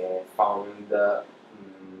 we found a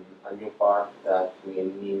new part that we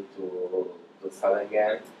need to study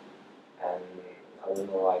again. And I don't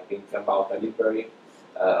know, I think about a library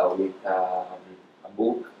with a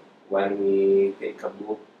book. When we take a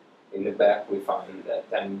book, in the back we find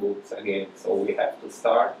 10 books again, so we have to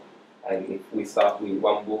start. And if we start with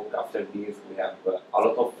one book, after this we have a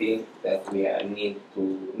lot of things that we need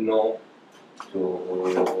to know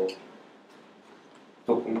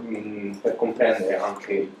per comprendere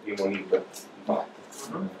anche il primo libro.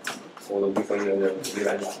 Solo bisogno di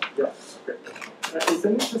ragionare. Yeah. Okay. It's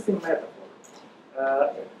an interesting metaphor.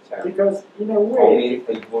 Cioè, Because in a way,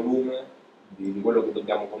 aumenta il volume di quello che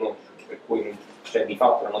dobbiamo conoscere, per cui cioè, di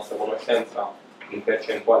fatto la nostra conoscenza in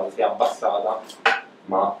percentuale si è abbassata,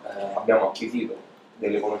 ma abbiamo acquisito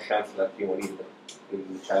delle conoscenze dal primo libro,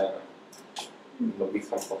 quindi cioè, l'ho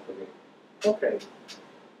visto un po' così. okay,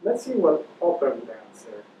 let's see what Popper would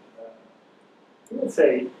answer. He would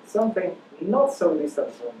say something not so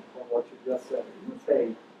distant from what you just said. He would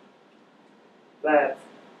say that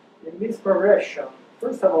in this progression,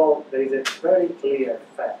 first of all, there is a very clear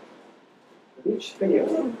fact. That each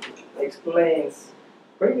theory explains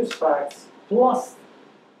previous facts plus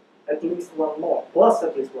at least one more.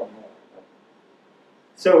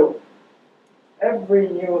 So every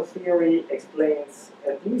new theory explains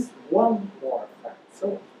at least one more fact.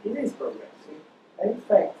 So it is progressing. And in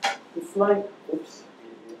fact, it's like, oops,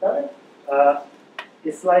 you got it?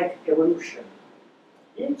 It's like evolution.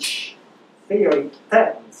 Each theory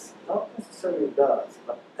tends, not necessarily does,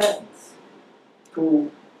 but tends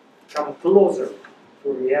to come closer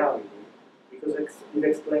to reality because it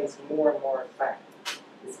explains more and more facts.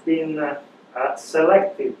 It's been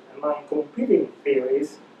selected among competing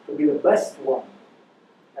theories to be the best one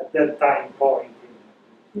at that time point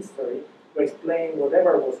in history to explain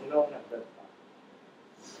whatever was known at that time.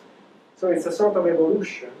 So it's a sort of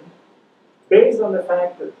evolution based on the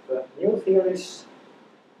fact that new theories,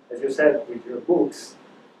 as you said with your books,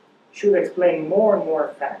 should explain more and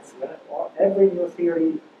more facts. Every new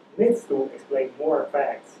theory needs to explain more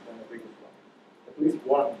facts than the previous one, at least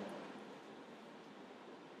one more.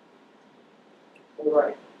 All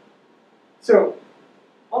right. So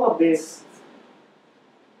all of this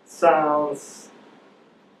sounds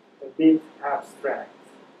a bit abstract,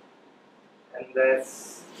 and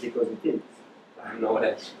that's because it is.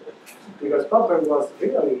 Knowledge. Because Popper was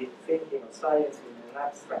really thinking of science in an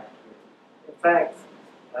abstract way. In fact,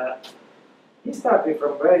 he started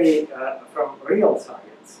from real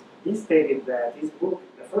science. He stated that his book,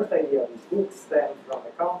 the first idea of his book, stemmed from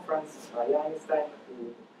a conference by Einstein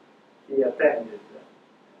who he attended.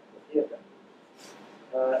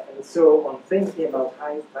 And so, on thinking about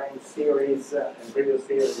Einstein's theories and previous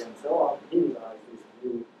theories and so on, he realized this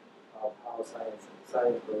view of how science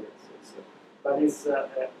progresses.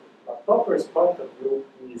 But Popper's point of view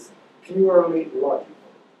is purely logical.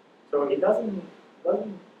 So he doesn't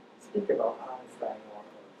speak about Einstein or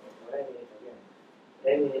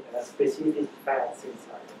any specific facts in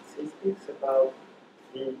science. He speaks about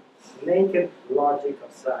the naked logic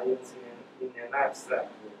of science in an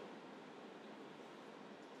abstract way.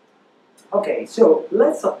 Okay, so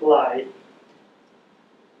let's apply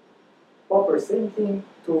Popper's thinking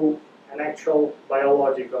to an actual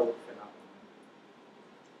biological phenomenon.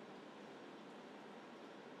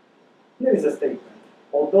 Here is a statement.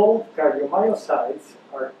 Although cardiomyocytes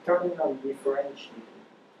are terminally differentiated,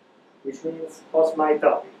 which means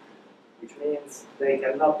osmitopic, which means they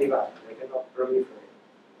cannot divide, they cannot proliferate.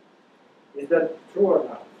 Is that true or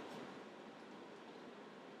not?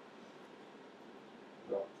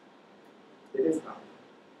 No, It is not.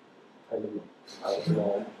 I don't know. I don't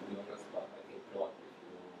know, to be honest, but I think not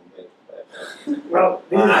if you make that. Well,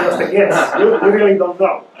 this is just a guess. You really don't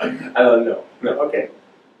know. I don't know. No. Okay.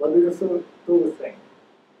 What do you think?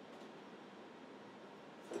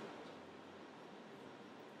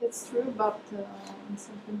 It's true, but in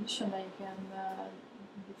some condition they can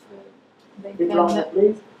Bit longer,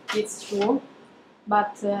 please. It's true,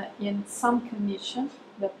 but in some condition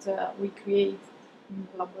that we create in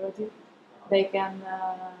the laboratory, they can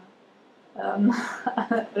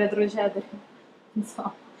retrocedere.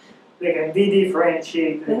 So, They can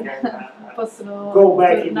de-differentiate, they can possono go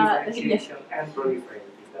back in tornare- differentiation and proliferate.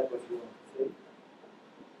 Is that what you want to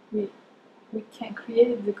say? we can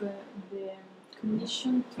create the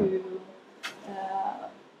condition to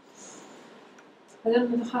I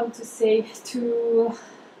don't know how to say to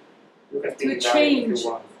You can To speak Italian if change. you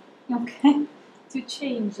want. okay to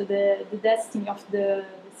change the destiny of the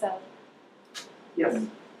cell. Yes.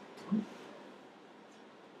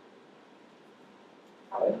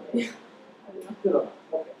 You don't know.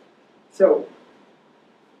 Okay. So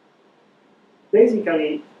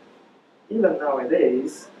basically, even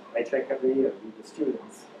nowadays, I check every year with the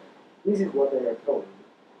students. This is what they are told: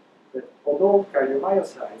 that although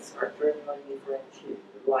cardiomyocytes are terminally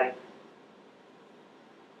differentiated, like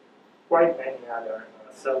quite many other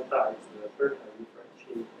cell types that are terminally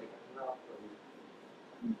differentiated, they cannot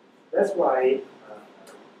proliferate. That's why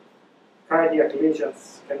cardiac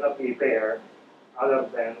lesions cannot be repaired other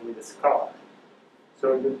than with a scar.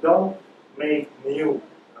 So you don't make new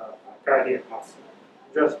cardiac muscle,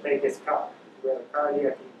 you just make a scar. If you have a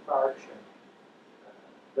cardiac infarction,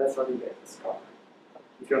 that's what you get, a scar,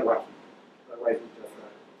 if you're lucky. Otherwise you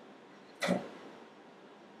just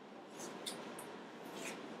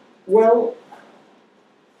well,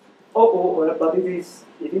 but it is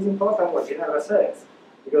important what Ginevra says,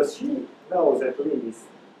 because she knows at least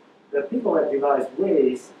that people have devised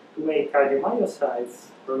ways to make cardiomyocytes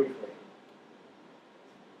proliferate.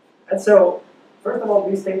 And so, first of all,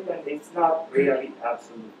 this statement is not really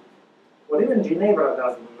absolute. What even Ginevra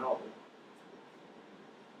doesn't know,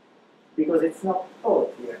 because it's not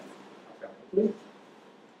taught yet, apparently,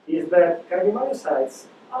 is that cardiomyocytes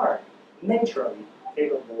are naturally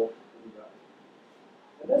capable to divide.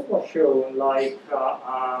 And that was shown like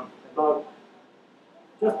about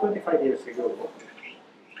just 25 years ago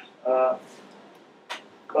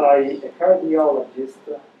by a cardiologist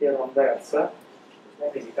here on Versa. His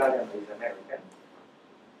name is Italian, but he's American,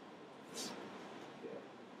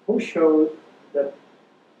 who showed that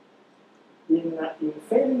in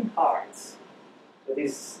failing hearts, that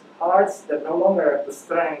is, hearts that no longer have the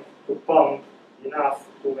strength to pump enough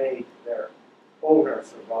to make their owner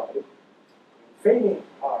survive, in failing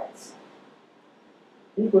hearts,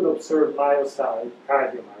 he could observe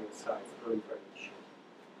cardiomyocyte proliferation.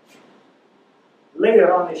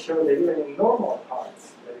 Later on, he showed that even in normal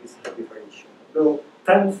hearts, there is proliferation, though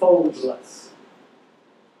tenfold less.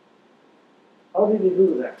 How did he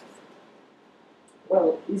do that?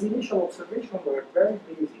 Well, his initial observations were very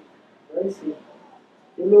basic, very simple.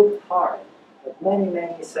 He looked hard at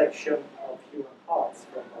many sections of human hearts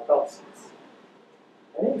from autopsies.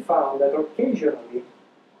 And he found that occasionally,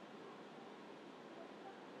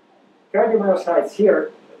 cardiomyocytes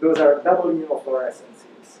here, those are double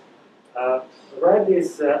immunofluorescences. Red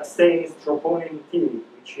is stains troponin T,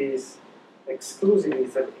 which is exclusively,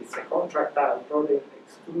 it's a contractile protein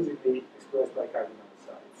exclusively expressed by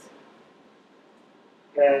cardiomyocytes.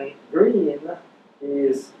 And green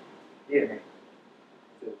is DNA.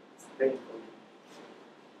 It's painful.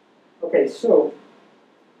 Okay, so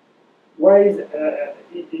why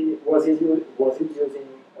was it using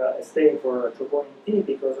a stain for troponin T?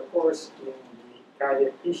 Because of course in the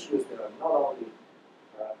cardiac tissues there are not only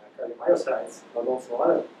cardiomyocytes but also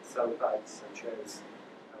other cell types such as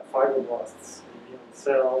fibroblasts, immune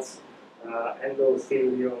cells,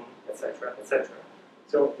 endothelium, etc., etc.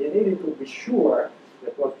 So he needed to be sure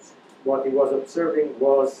that what he was observing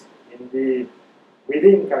was indeed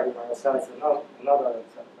within cardiomyocytes and not other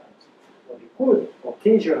cell types. What he could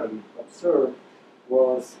occasionally observe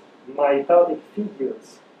was mitotic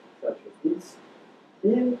figures such as this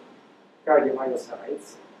in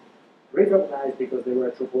cardiomyocytes, recognized because they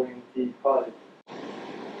were troponin T positive.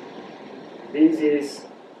 This is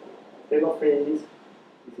telophase,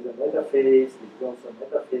 this is a metaphase, this is also a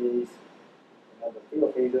metaphase, another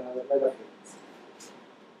telophase, another metaphase.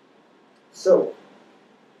 So,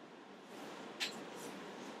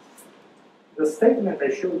 the statement I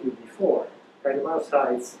showed you before,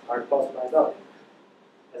 cardiomyocytes are post-mitotic,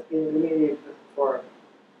 has been believed for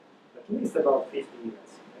at least about 50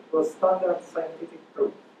 years. It was standard scientific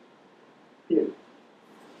proof. Period.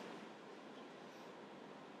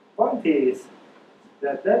 Point is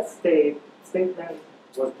that statement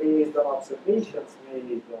was based on observations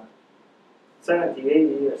made 70,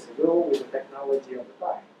 80 years ago with the technology of the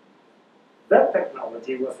time. That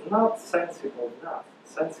technology was not sensitive enough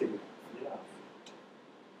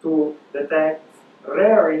to detect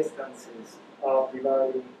rare instances of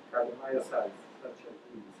dividing cardiomyocytes, such as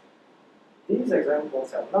these. These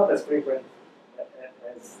examples are not as frequent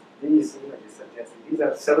as these images suggest. These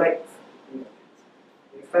are select images.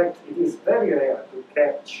 In fact, it is very rare to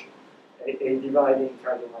catch a dividing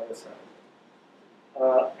cardiomyocyte.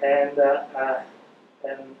 And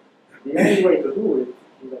the only way to do it,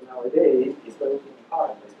 even nowadays, is by looking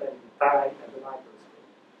hard, by spending time at the microscope.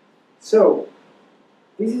 So,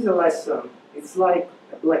 this is a lesson. It's like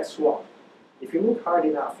a black swan. If you look hard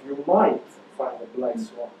enough, you might find a black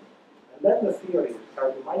swan. And then the theory that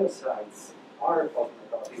cardiomyocytes are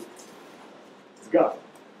phosphatonic is gone.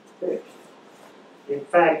 Finished. In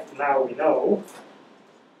fact, now we know,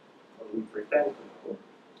 or we pretend to know,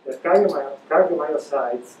 that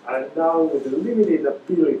cardiomyocytes are now with limited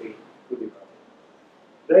ability to divide.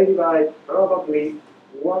 They divide probably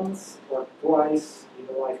once or twice in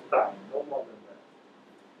a lifetime, no more than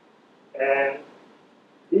that. And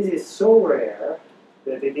this is so rare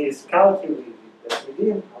that it is calculated that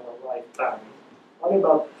within our lifetime, only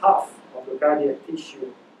about half of the cardiac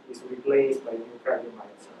tissue is replaced by new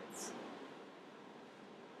cardiomyocytes.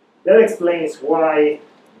 That explains why,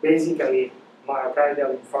 basically,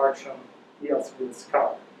 myocardial infarction heals with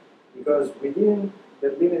scar. Because within the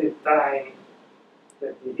limited time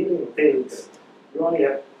that the healing takes, you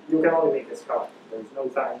can only make a scar. There is no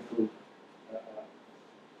time to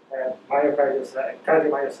have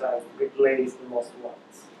cardiomyocytes replace the lost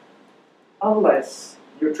ones. Unless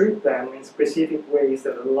you treat them in specific ways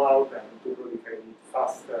that allow them to proliferate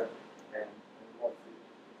faster and more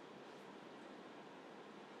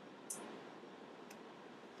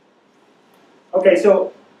frequently. Okay,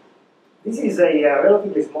 so this is a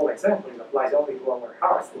relatively small example. It applies only to our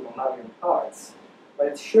hearts, to mammalian hearts. But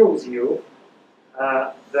it shows you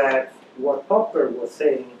that what Popper was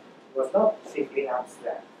saying was not simply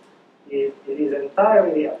abstract. It is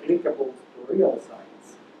entirely applicable to real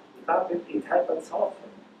science. It happens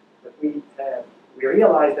often that we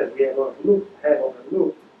realize that we have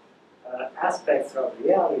overlooked aspects of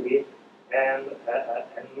reality and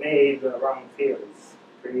made wrong theories,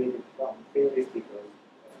 created wrong theories because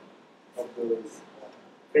of those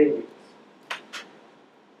failures.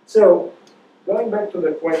 So, going back to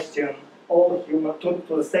the question, to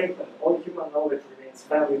the statement, all human knowledge remains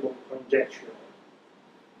fallible, conjectural.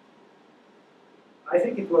 I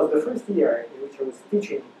think it was the first year in which I was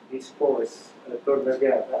teaching this course at Tor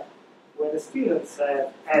Vergata, when the students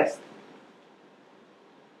asked,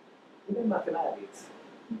 even mathematics.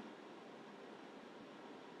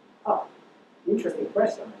 Interesting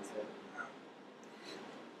question, I said.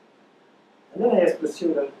 And then I asked the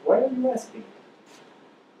student, why are you asking?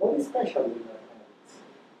 What is special with mathematics?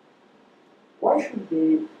 Why should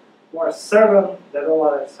we more certain than all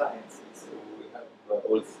other sciences? So we have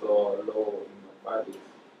also law in mathematics.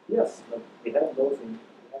 Yes, but we have those in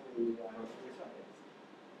every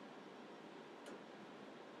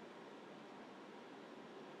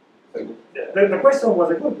science. The question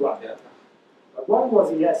was a good one. Yeah. But what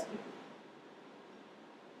was he asking?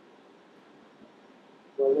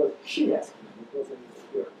 What was she asking? It wasn't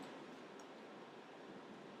clear.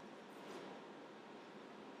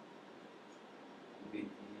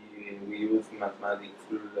 We use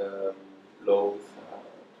mathematical laws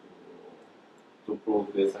to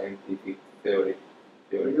prove the scientific theory.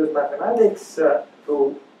 We use mathematics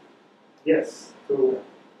to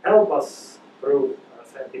help us prove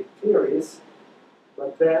scientific theories,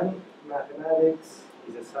 but then mathematics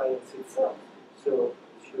is a science itself, so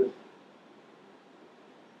it should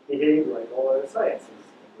behave like all other sciences,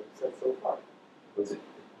 as we've said so far. Because it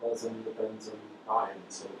doesn't depend on time.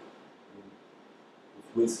 So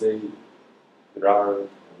if we say there are, I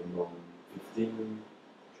don't know, 15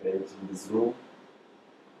 chairs in this room,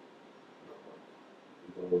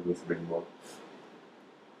 we don't always bring more.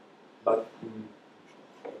 But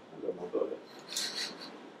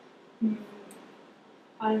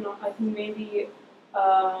I don't know, I think maybe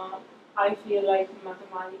I feel like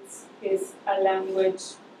mathematics is a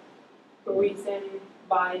language written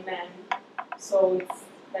by men. So it's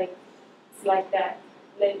like that.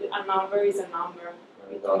 Like a number is a number.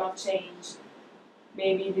 It cannot change.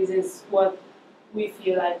 Maybe this is what we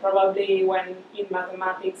feel like. Probably when in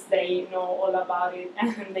mathematics they know all about it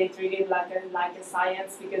and they treat it like a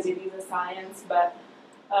science because it is a science. But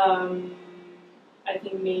I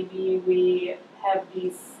think maybe we have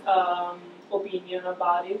this opinion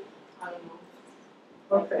about it. I don't know.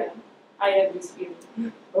 Okay. I have this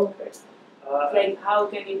feeling. Okay. Like, how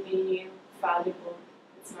can it be valuable.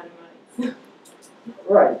 It's mathematics.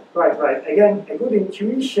 Right. Again, a good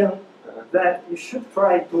intuition that you should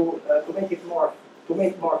try to make it more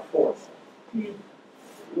formal. Mm.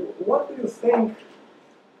 What do you think?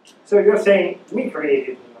 So you're saying we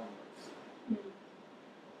created the numbers. Mm.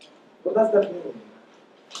 What does that mean?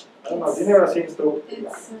 I don't know. Ginevra seems to.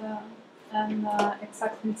 It's an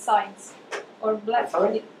exactly science, or black.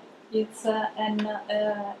 Sorry? It's an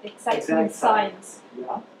exactly Exact science.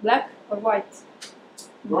 Yeah. Black or white?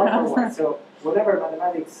 Right or white. So whatever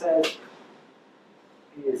mathematics says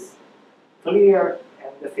is clear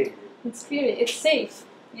and definitive. It's clear. It's safe.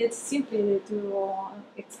 It's simply to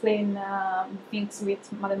explain things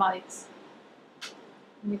with mathematics.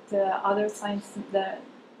 With other science, the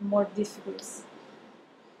more difficult.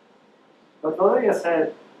 But Valeria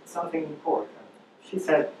said something important. She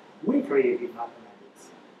said, we created mathematics.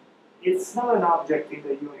 It's not an object in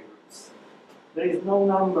the universe. There is no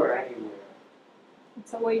number anywhere.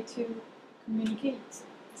 It's a way to communicate.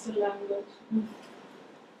 It's a language.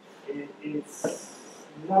 It's,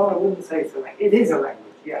 no, I wouldn't say it's a language. It is a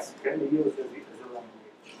language, yes, it can be used as a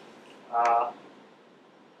language.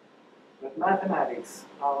 But mathematics,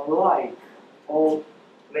 unlike all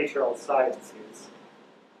natural sciences,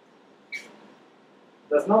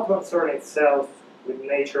 does not concern itself with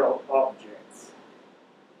natural objects.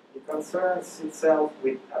 It concerns itself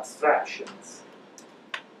with abstractions.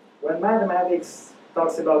 When mathematics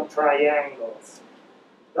talks about triangles,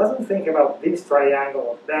 it doesn't think about this triangle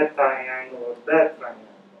or that triangle or that triangle.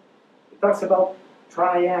 It talks about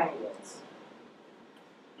triangles.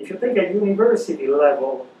 If you take a university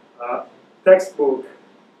level textbook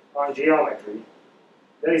on geometry,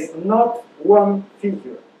 there is not one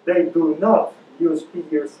figure. They do not use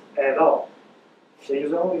figures at all. They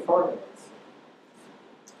use only formulas.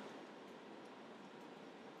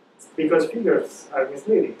 Because figures are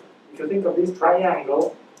misleading. If you think of this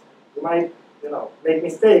triangle, you might, make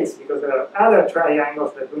mistakes because there are other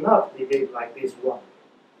triangles that do not behave like this one.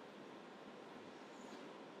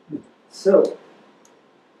 So,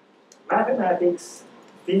 mathematics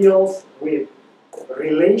deals with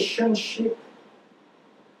relationship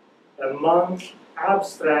among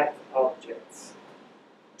abstract objects.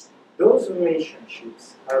 Those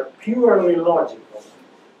relationships are purely logical.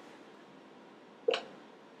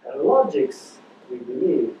 And logics, we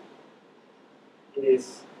believe,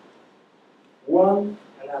 is one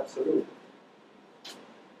and absolute.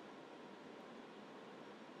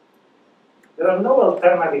 There are no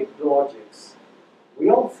alternative logics. We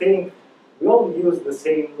all use the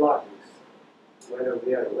same logics, whether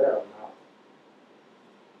we are aware or not.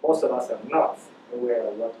 Most of us are not aware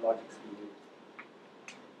of what logics we use.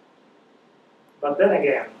 But then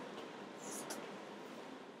again,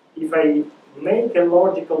 if I make a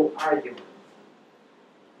logical argument,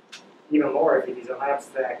 even more if it is an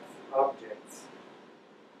abstract object,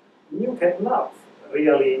 you cannot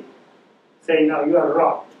really say, no, you are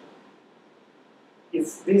wrong.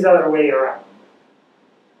 It's this other way around.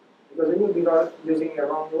 Because you would be using a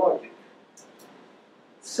wrong logic.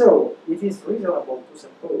 So, it is reasonable to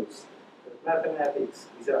suppose that mathematics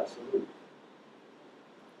is absolute.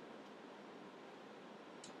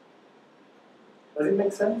 Does it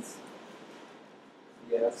make sense?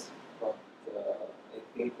 Yes, but I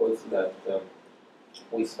think also that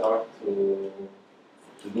we start to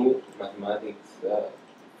do mathematics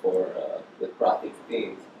for the practical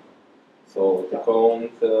things. So to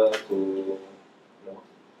count, to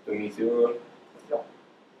measure,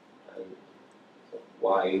 and so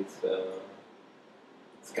why it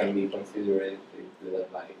can be considered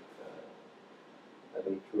like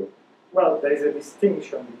having true. Well, there is a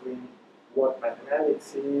distinction between what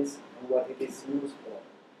mathematics is and what it is used for.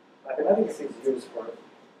 Mathematics is used for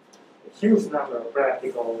a huge number of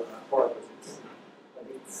practical purposes, but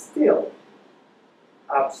it's still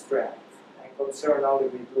abstract and concerned only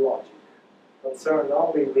with logic, concerned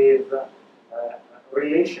only with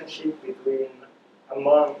relationship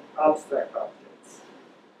among abstract objects.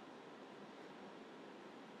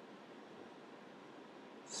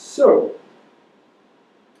 So,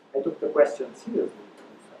 I took the question seriously.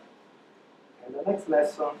 And the next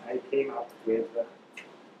lesson, I came up with a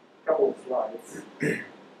couple of slides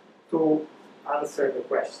to answer the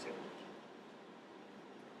question.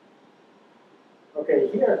 Okay,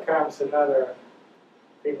 here comes another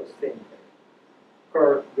famous thinker,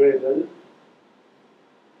 Kurt Gödel,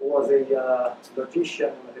 who was a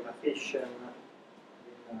logician, mathematician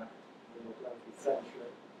in the 20th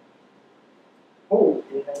century, who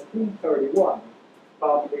in 1931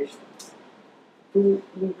 published two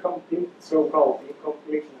so-called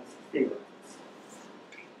incompleteness theorems.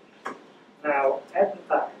 Now, at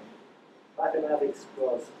the time, mathematics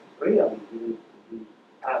was really the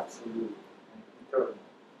absolute and eternal.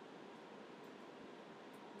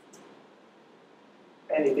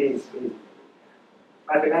 And it is really.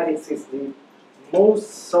 Mathematics is the most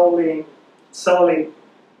solid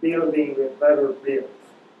building we've ever built.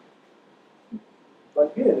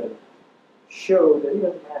 But Gödel showed that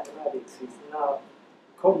even mathematics is not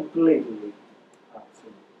completely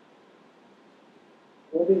absolute.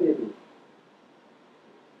 What did he do?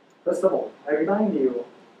 First of all, I remind you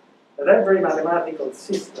that every mathematical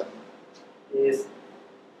system is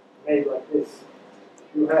made like this.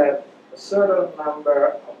 You have a certain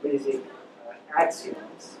number of basic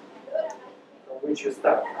axioms from which you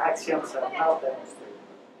start. Axioms are not demonstrated,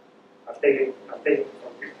 are taken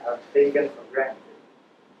for granted,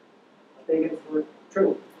 are taken for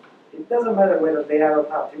true. It doesn't matter whether they are or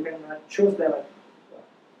not. You can choose them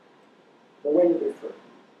the way you prefer.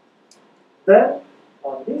 Then,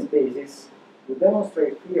 on this basis, you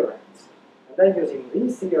demonstrate theorems. And then using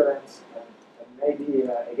these theorems, and maybe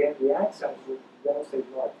again the axioms, you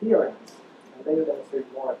demonstrate more theorems. And then you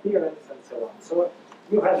demonstrate more theorems, and so on. So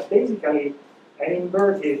you have basically an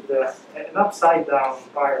inverted, an upside-down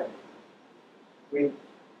pyramid with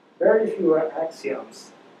very few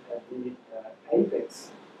axioms at the apex,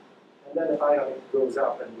 and then the pyramid goes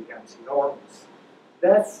up and becomes enormous.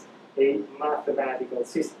 That's a mathematical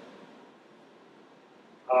system.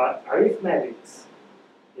 Arithmetics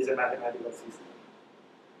is a mathematical system.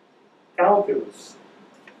 Calculus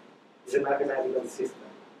is a mathematical system.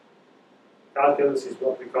 Calculus is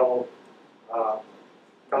what we call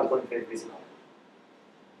calcul infinitesimal.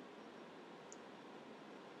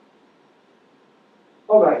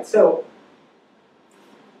 All right, so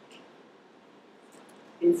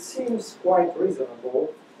it seems quite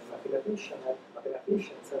reasonable, and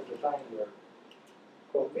mathematicians at the time were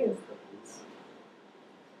convinced of this,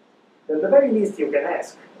 that the very least you can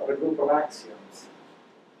ask of a group of axioms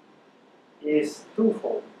is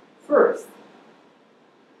twofold. First,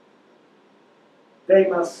 they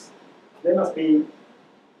must be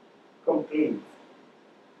complete.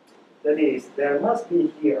 That is, there must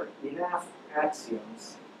be here enough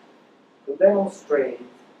axioms to demonstrate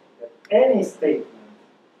that any statement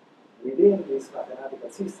within this mathematical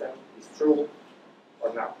system is true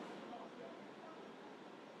or not.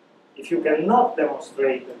 If you cannot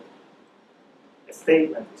demonstrate that a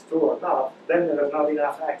statement is true or not, then there are not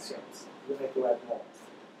enough axioms. You need to add more.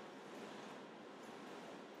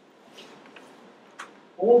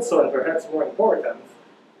 Also, and perhaps more important,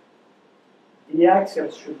 the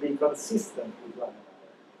axioms should be consistent with one another.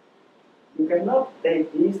 You cannot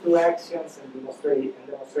take these two axioms and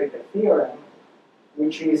demonstrate a theorem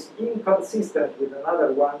which is inconsistent with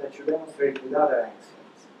another one that you demonstrate with other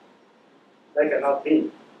axioms. That cannot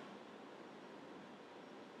be.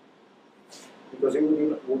 Because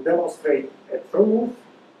you would demonstrate a truth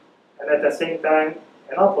and at the same time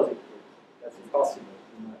an opposite truth. That's impossible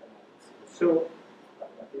in mathematics. So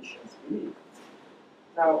mathematicians believe.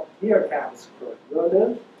 Now, here comes Kurt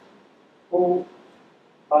Gödel, who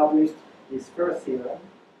published his first theorem,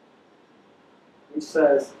 which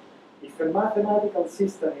says if a mathematical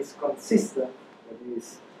system is consistent, that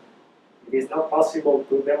is, it is not possible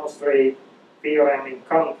to demonstrate theorem in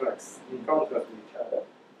contrast with each other.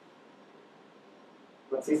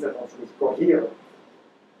 Consistent also is coherent.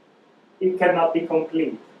 It cannot be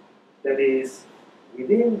complete. That is,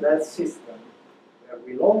 within that system, there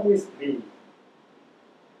will always be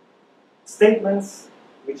statements,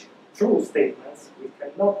 true statements, which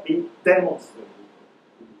cannot be demonstrated.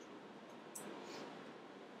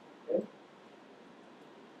 Okay?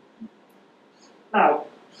 Now,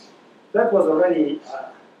 that was already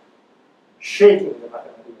shaking the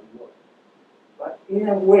mathematical world, but in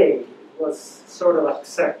a way, it was sort of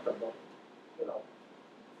acceptable. You know,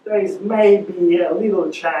 there is maybe a little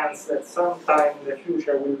chance that sometime in the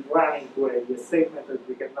future we'll run into a statement that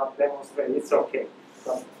we cannot demonstrate. It's okay.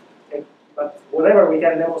 But whatever we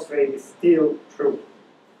can demonstrate is still true.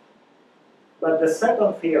 But the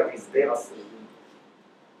second theorem is devastating.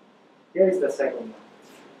 Here is the second one.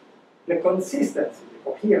 The consistency,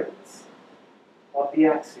 the coherence of the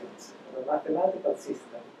axioms of a mathematical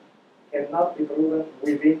system cannot be proven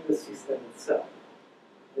within the system itself.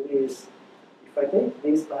 That is, if I take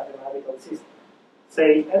this mathematical system,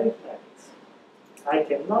 say arithmetics, I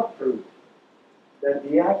cannot prove that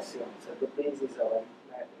the axioms at the basis of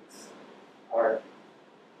arithmetics are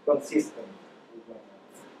consistent with one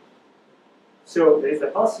another. So there is a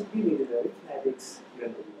possibility that arithmetics,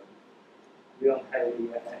 even though we don't have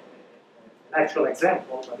an actual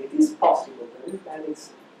example, but it is possible that arithmetics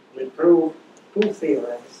will prove two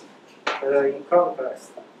theorems that are in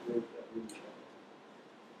contrast with each other.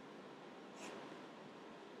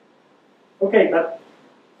 Okay, but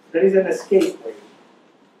there is an escape way.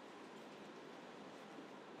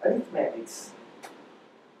 Arithmetics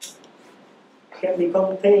can be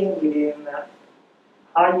contained within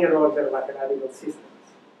higher order mathematical systems.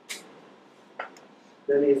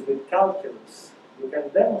 That is, with calculus, you can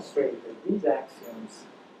demonstrate that these axioms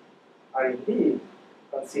are indeed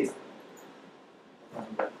consistent.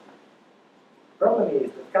 And the problem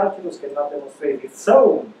is that calculus cannot demonstrate its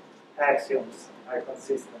own axioms are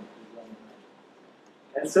consistent with one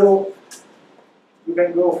another. And so you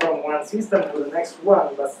can go from one system to the next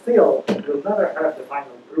one, but still you'll never have the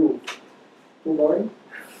final proof. Too boring?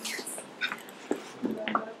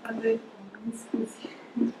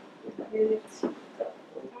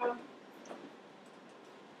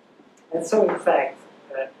 And so, in fact,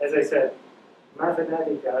 as I said,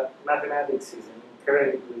 mathematics is an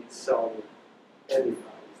incredibly solid edifice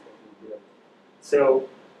that we build. So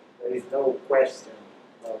there is no question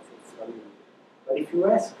about its validity. But if you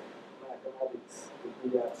ask mathematics to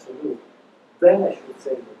be absolute, then I should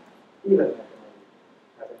say that even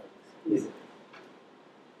mathematics isn't.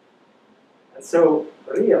 And so,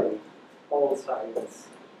 really, all science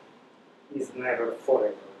is never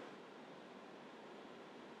forever.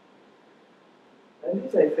 And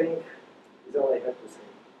this, I think, is all I have to say.